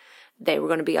 kids, they were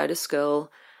going to be out of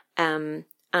school, and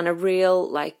a real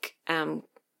like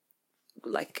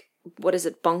what is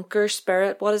it, bunker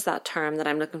spirit? What is that term that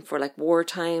I'm looking for? Like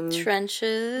wartime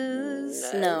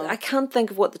trenches? No, I can't think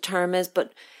of what the term is,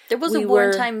 but there was a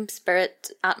wartime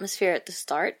spirit atmosphere at the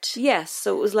start. Yes,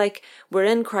 so it was like, we're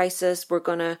in crisis, we're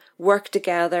going to work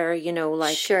together, you know,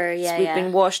 like... Sure, yeah, we've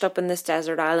been washed up in this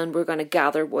desert island, we're going to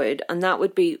gather wood. And that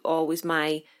would be always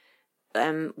my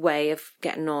way of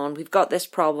getting on. We've got this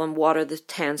problem, what are the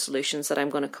 10 solutions that I'm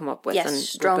going to come up with? Yes, and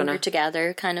stronger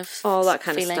together kind of all that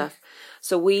kind feeling. of stuff.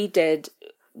 So we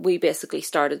basically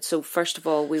started, so first of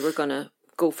all, we were going to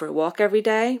go for a walk every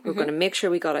day. We're going to make sure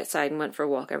we got outside and went for a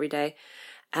walk every day.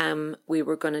 We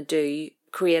were going to do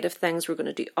creative things. We were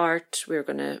going to do art. We were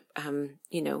going to,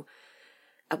 you know,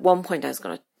 at one point I was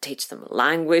going to teach them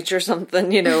language or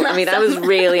something, you know. I mean, I was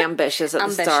really ambitious at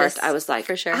the start. I was like,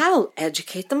 for sure. I'll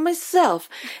educate them myself.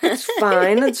 It's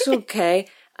fine. It's okay.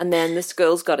 And then the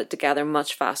schools got it together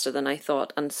much faster than I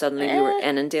thought. And suddenly we were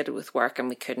inundated with work and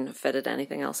we couldn't have fitted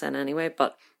anything else in anyway.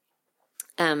 But,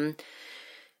 and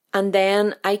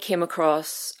then I came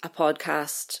across a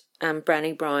podcast,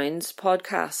 Brené Brown's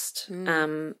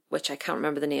podcast, which I can't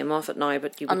remember the name of it now,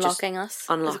 but you would Unlocking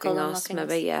Us,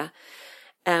 maybe, yeah.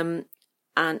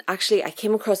 And actually, I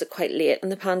came across it quite late in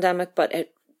the pandemic, but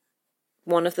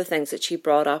one of the things that she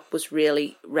brought up was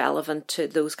really relevant to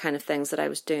those kind of things that I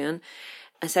was doing.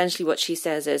 Essentially, what she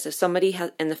says is, if somebody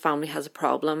in the family has a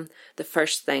problem, the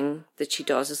first thing that she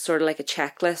does is sort of like a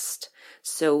checklist.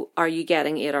 So, are you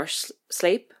getting 8 hours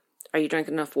sleep? Are you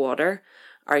drinking enough water?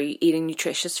 Are you eating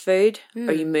nutritious food?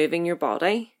 Are you moving your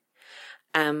body?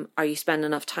 Are you spending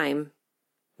enough time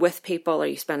with people? Are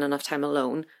you spending enough time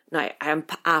alone? Now, I'm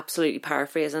absolutely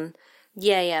paraphrasing.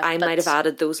 Yeah. I might have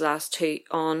added those last 2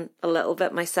 on a little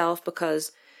bit myself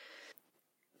because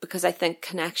I think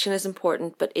connection is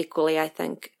important, but equally I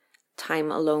think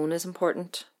time alone is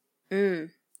important.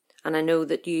 And I know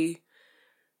that you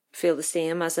feel the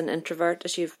same as an introvert,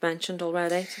 as you've mentioned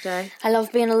already today. I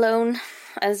love being alone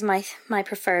as my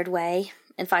preferred way.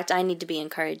 In fact, I need to be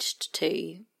encouraged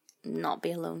to not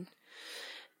be alone.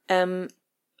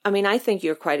 I mean, I think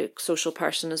you're quite a social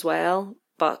person as well,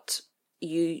 but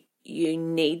you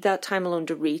need that time alone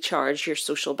to recharge your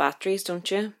social batteries, don't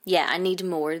you? Yeah, I need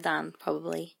more than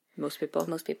probably most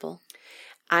people.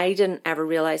 I didn't ever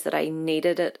realise that I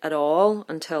needed it at all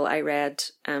until I read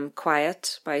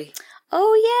Quiet by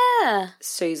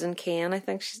Susan Cain, I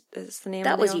think is the name of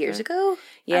the author. That was years ago?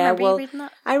 Yeah, well, reading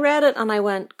that. I read it and I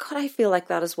went, God, I feel like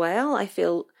that as well.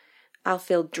 I'll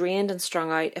feel drained and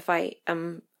strung out if I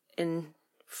am in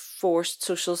forced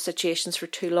social situations for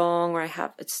too long, or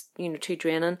it's too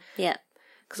draining. Yeah.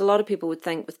 Because a lot of people would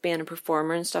think with being a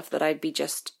performer and stuff that I'd be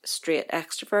just straight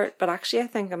extrovert, but actually I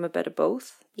think I'm a bit of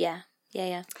both. Yeah.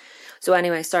 So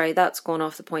anyway, sorry, that's going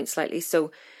off the point slightly.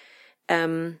 So,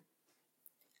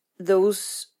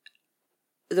 those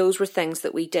were things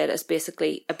that we did as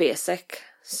basically a basic.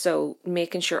 So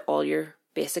making sure all your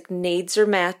basic needs are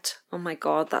met. Oh my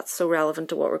God, that's so relevant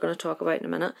to what we're going to talk about in a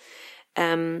minute.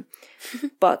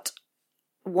 But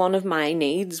one of my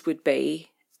needs would be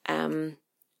to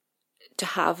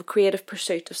have a creative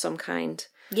pursuit of some kind.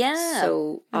 Yeah.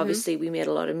 So obviously we made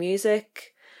a lot of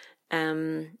music.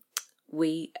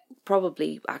 We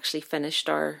probably actually finished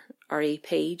our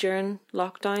EP during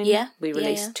lockdown. Yeah. We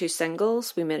released 2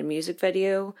 singles. We made a music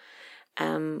video.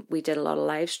 We did a lot of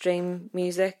live stream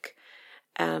music.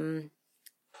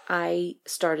 I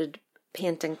started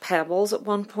painting pebbles at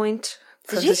one point.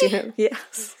 Did you?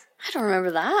 Yes. I don't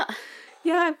remember that.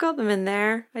 Yeah, I've got them in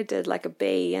there. I did like a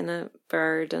bee and a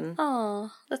bird and...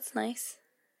 Oh, that's nice.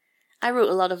 I wrote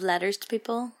a lot of letters to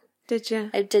people. Did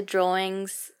you? I did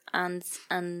drawings and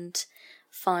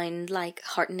found like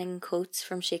heartening quotes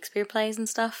from Shakespeare plays and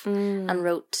stuff and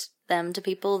wrote them to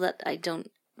people that I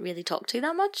don't really talk to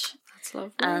that much. That's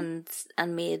lovely. And I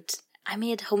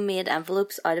made homemade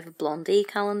envelopes out of a Blondie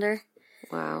calendar.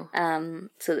 Wow.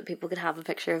 So that people could have a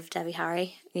picture of Debbie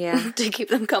Harry. Yeah. To keep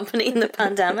them company in the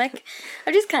pandemic.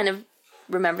 I just kind of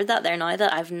remembered that there now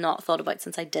that I've not thought about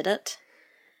since I did it.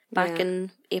 back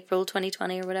in April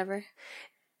 2020 or whatever.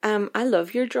 I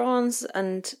love your drawings,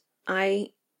 and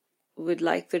I would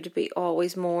like there to be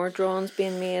always more drawings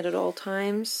being made at all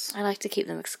times. I like to keep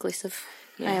them exclusive.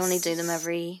 Yes. I only do them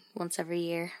once every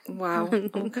year. Wow.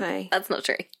 Okay. That's not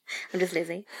true. I'm just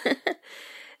lazy.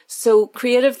 So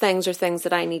creative things are things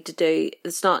that I need to do.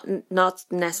 It's not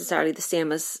necessarily the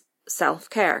same as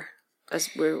self-care as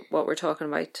what we're talking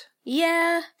about.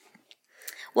 Yeah.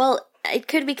 Well, it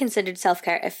could be considered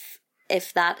self-care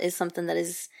if that is something that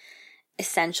is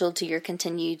essential to your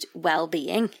continued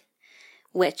well-being,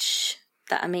 what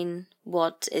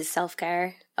is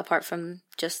self-care apart from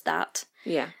just that?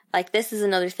 Yeah. Like, this is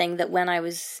another thing that when I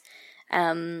was,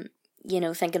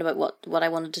 thinking about what I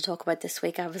wanted to talk about this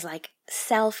week, I was like,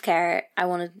 self-care, I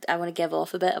want to give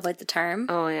off a bit about the term.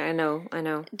 Oh, yeah, I know.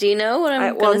 Do you know what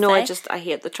I'm going to say? I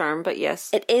hate the term, but yes.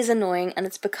 It is annoying, and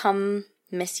it's become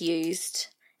misused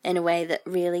in a way that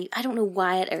really, I don't know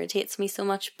why it irritates me so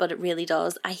much, but it really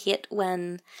does. I hate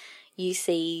when you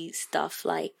see stuff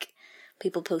like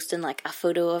people posting like a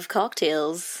photo of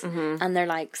cocktails and they're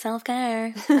like,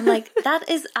 self-care. I'm like, that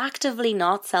is actively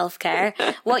not self-care.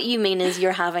 What you mean is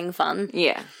you're having fun.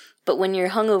 Yeah. But when you're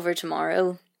hungover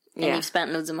tomorrow and you've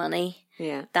spent loads of money,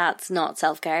 that's not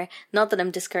self-care. Not that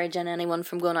I'm discouraging anyone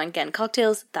from going out and getting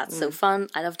cocktails. That's so fun.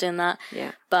 I love doing that.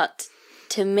 Yeah. But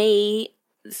to me,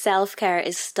 self-care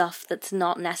is stuff that's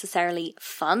not necessarily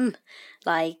fun.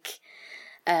 Like,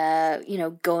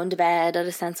 going to bed at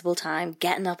a sensible time,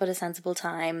 getting up at a sensible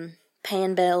time,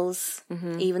 paying bills,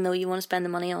 even though you want to spend the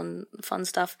money on fun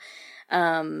stuff,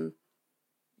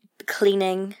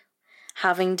 cleaning,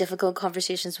 having difficult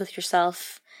conversations with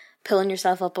yourself, pulling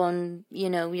yourself up on,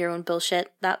 your own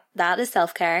bullshit. That is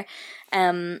self-care.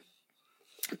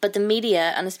 But the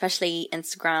media, and especially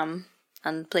Instagram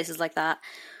and places like that,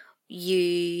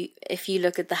 if you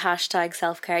look at the hashtag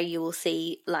self-care, you will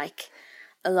see like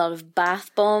a lot of bath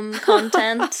bomb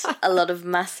content, a lot of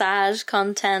massage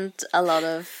content, a lot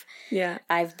of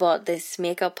I've bought this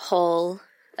makeup haul,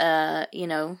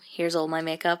 here's all my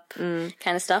makeup kind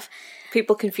of stuff.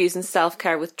 People confusing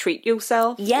self-care with treat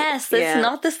yourself. Yes, it's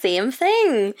not the same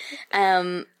thing.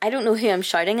 I don't know who I'm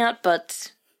shouting at,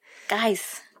 but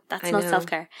guys, that's not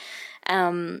self-care.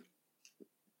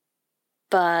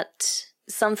 But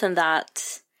something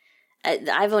that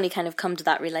I've only kind of come to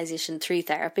that realization through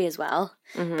therapy as well,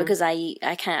 because I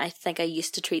think I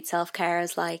used to treat self-care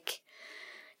as like,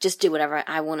 just do whatever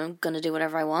I want. I'm going to do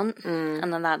whatever I want.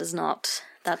 And then that does not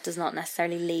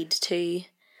necessarily lead to,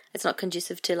 it's not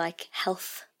conducive to like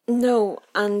health. No.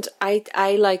 And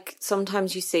I like,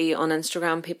 sometimes you see on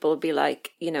Instagram, people will be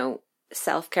like,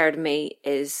 self-care to me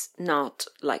is not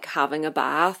like having a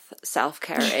bath.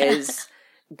 Self-care is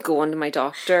going to my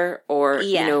doctor, or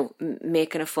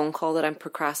making a phone call that I'm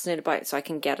procrastinating about so I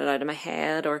can get it out of my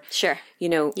head, or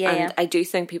I do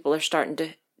think people are starting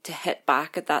to hit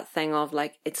back at that thing of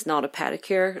like, it's not a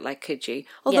pedicure, like, could you?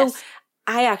 Although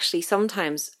I actually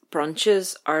sometimes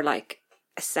brunches are like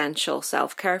essential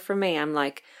self-care for me. I'm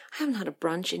like, I haven't had a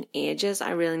brunch in ages,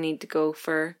 I really need to go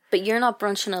for. But you're not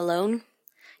brunching alone,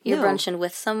 you're brunching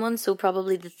with someone, so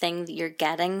probably the thing that you're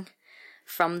getting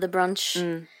from the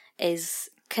brunch is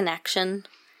connection.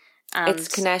 And it's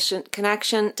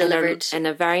connection delivered in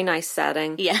a very nice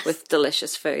setting, with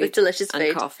delicious food,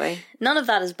 and coffee. None of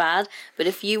that is bad, but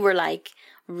if you were like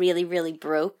really, really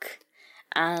broke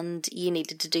and you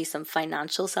needed to do some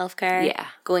financial self-care,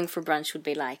 going for brunch would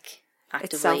be like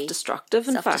actively, it's self-destructive.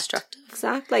 In fact,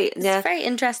 exactly. It's a very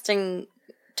interesting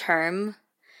term.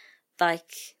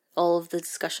 Like, all of the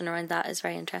discussion around that is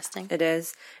very interesting. It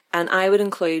is, and I would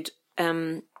include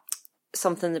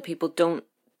something that people don't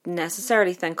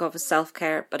necessarily think of as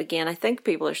self-care, but again, I think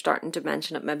people are starting to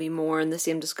mention it maybe more in the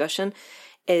same discussion,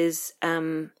 is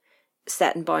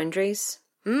setting boundaries.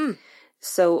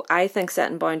 So I think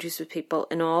setting boundaries with people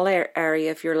in all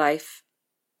areas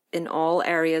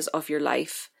of your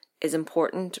life is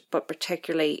important, but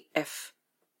particularly if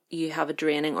you have a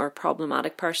draining or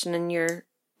problematic person in your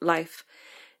life,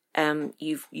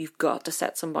 you've got to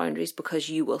set some boundaries, because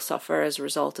you will suffer as a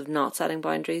result of not setting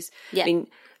boundaries. I mean,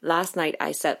 last night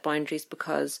I set boundaries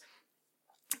because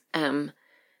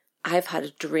I've had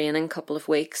a draining couple of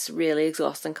weeks, really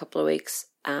exhausting couple of weeks.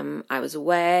 I was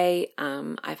away.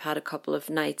 I've had a couple of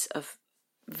nights of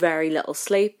very little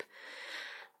sleep,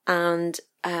 and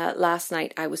last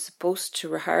night I was supposed to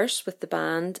rehearse with the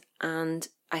band, and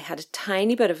I had a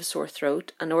tiny bit of a sore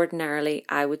throat, and ordinarily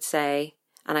I would say,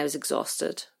 and I was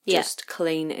exhausted, just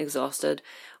clean exhausted.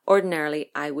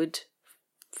 Ordinarily I would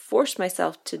force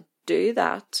myself to do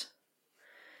that.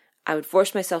 I would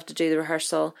force myself to do the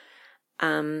rehearsal.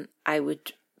 I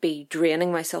would be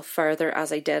draining myself further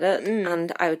as I did it,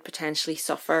 and I would potentially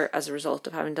suffer as a result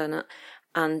of having done it.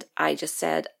 And I just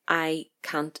said, I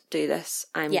can't do this.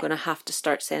 I'm going to have to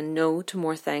start saying no to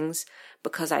more things,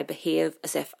 because I behave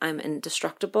as if I'm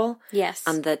indestructible. Yes.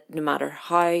 And that no matter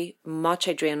how much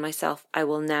I drain myself, I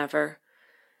will never...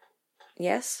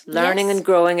 Yes, learning and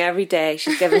growing every day.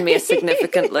 She's giving me a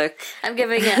significant look. I'm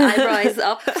giving it eyebrows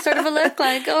up sort of a look,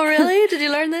 like, oh really? Did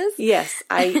you learn this? Yes,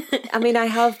 I mean, I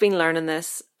have been learning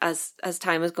this as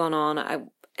time has gone on.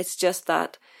 It's just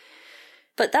that.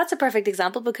 But that's a perfect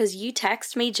example, because you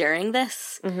text me during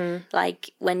this, like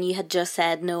when you had just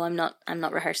said, no, I'm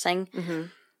not rehearsing.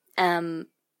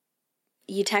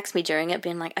 You text me during it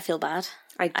being like, I feel bad.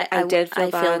 I did feel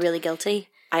bad. I feel really guilty.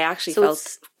 I actually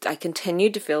I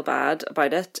continued to feel bad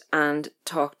about it, and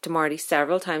talked to Marty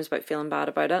several times about feeling bad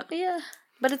about it. Yeah,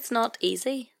 but it's not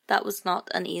easy. That was not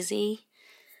an easy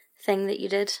thing that you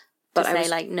did. But to say,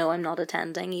 like, no, I'm not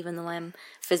attending, even though I'm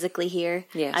physically here.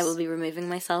 Yes. I will be removing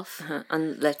myself.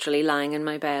 And literally lying in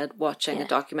my bed watching a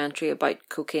documentary about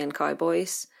cocaine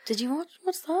cowboys. Did you watch?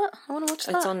 What's that? I want to watch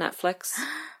that. It's on Netflix.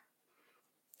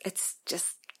 It's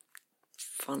just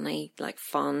funny, like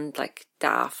fun, like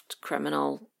daft,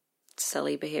 criminal,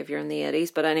 silly behaviour in the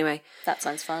 80s. But anyway. That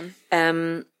sounds fun.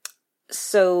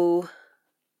 So,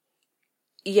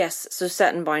 yes, so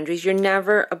setting boundaries. You're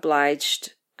never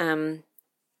obliged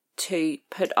to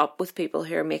put up with people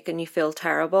who are making you feel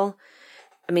terrible.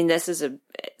 I mean, this is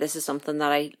something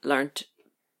that I learnt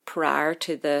prior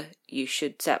to the you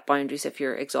should set boundaries if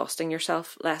you're exhausting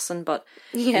yourself lesson. But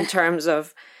in terms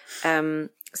of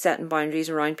setting boundaries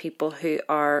around people who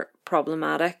are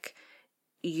problematic,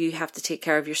 you have to take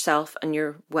care of yourself and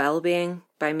your well-being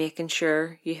by making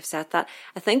sure you have set that.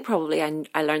 I think probably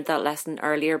I learned that lesson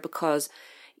earlier, because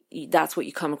that's what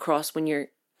you come across when you're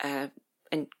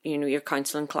and you're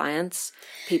counselling clients.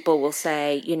 People will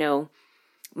say,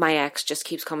 my ex just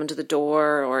keeps coming to the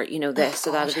door, or this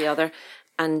or that or the other.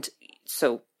 And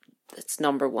so it's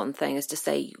number one thing is to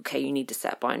say, okay, you need to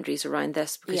set boundaries around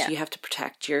this, because you have to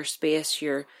protect your space,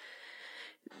 your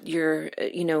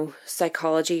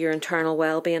psychology, your internal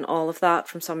well-being, all of that,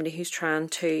 from somebody who's trying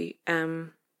to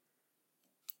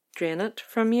drain it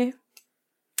from you.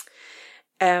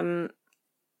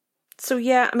 So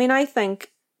yeah, I mean, I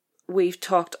think we've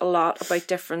talked a lot about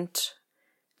different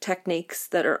techniques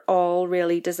that are all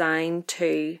really designed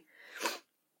to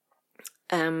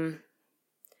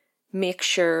make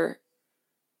sure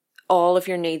all of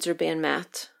your needs are being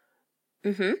met.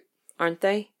 Aren't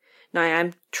they? Now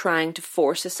I'm trying to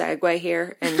force a segue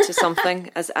here into something,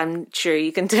 as I'm sure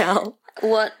you can tell.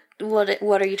 What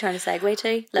are you trying to segue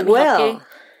to? Let me help you.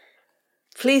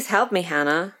 Please help me,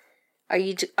 Hannah. Are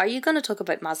you going to talk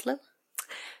about Maslow?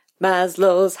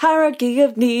 Maslow's hierarchy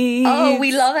of needs. Oh,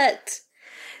 we love it.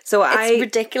 So it's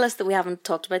ridiculous that we haven't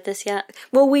talked about this yet.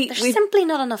 Well, there's simply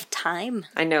not enough time.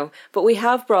 I know, but we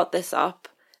have brought this up.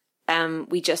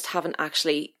 We just haven't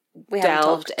actually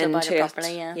delved into about it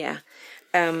properly. Yeah.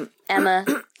 Emma,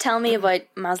 tell me about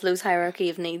Maslow's hierarchy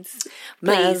of needs.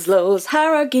 Please. Maslow's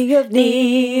hierarchy of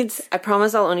needs. I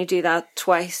promise I'll only do that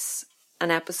twice an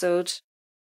episode.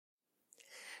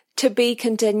 To be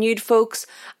continued, folks.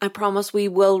 I promise we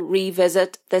will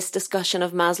revisit this discussion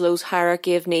of Maslow's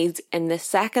hierarchy of needs in the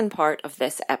second part of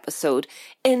this episode.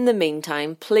 In the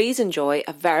meantime, please enjoy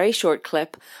a very short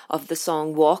clip of the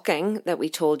song Walking that we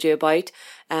told you about,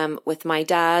 with my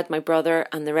dad, my brother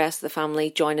and the rest of the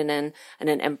family joining in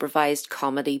an improvised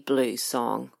comedy blues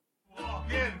song.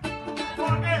 Walking,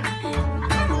 walking,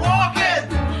 walking,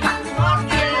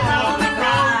 walking all the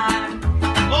time,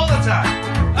 all the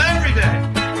time, every day.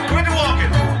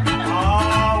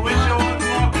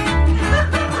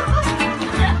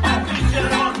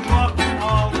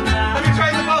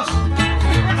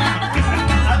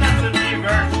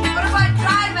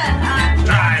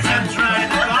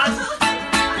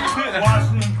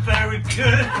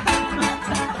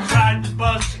 Tried the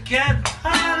bus again.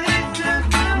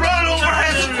 Run over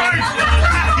his face!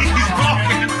 He's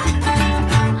walking.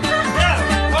 Yeah,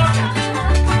 walking.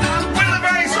 With a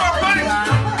very sore buddy.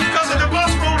 Because of the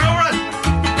bus rolled over it.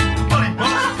 Buddy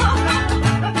bus.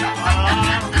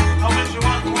 I wish you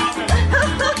wasn't walking.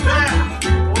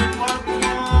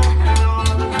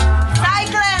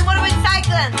 Cycling! What about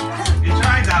cycling? You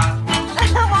tried that?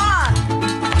 Come on!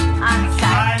 I'm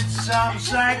Tried some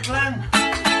cycling.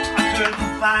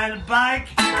 Couldn't find a bike.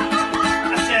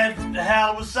 I said, the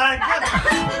hell with cycling.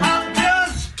 I'm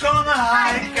just gonna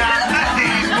hike.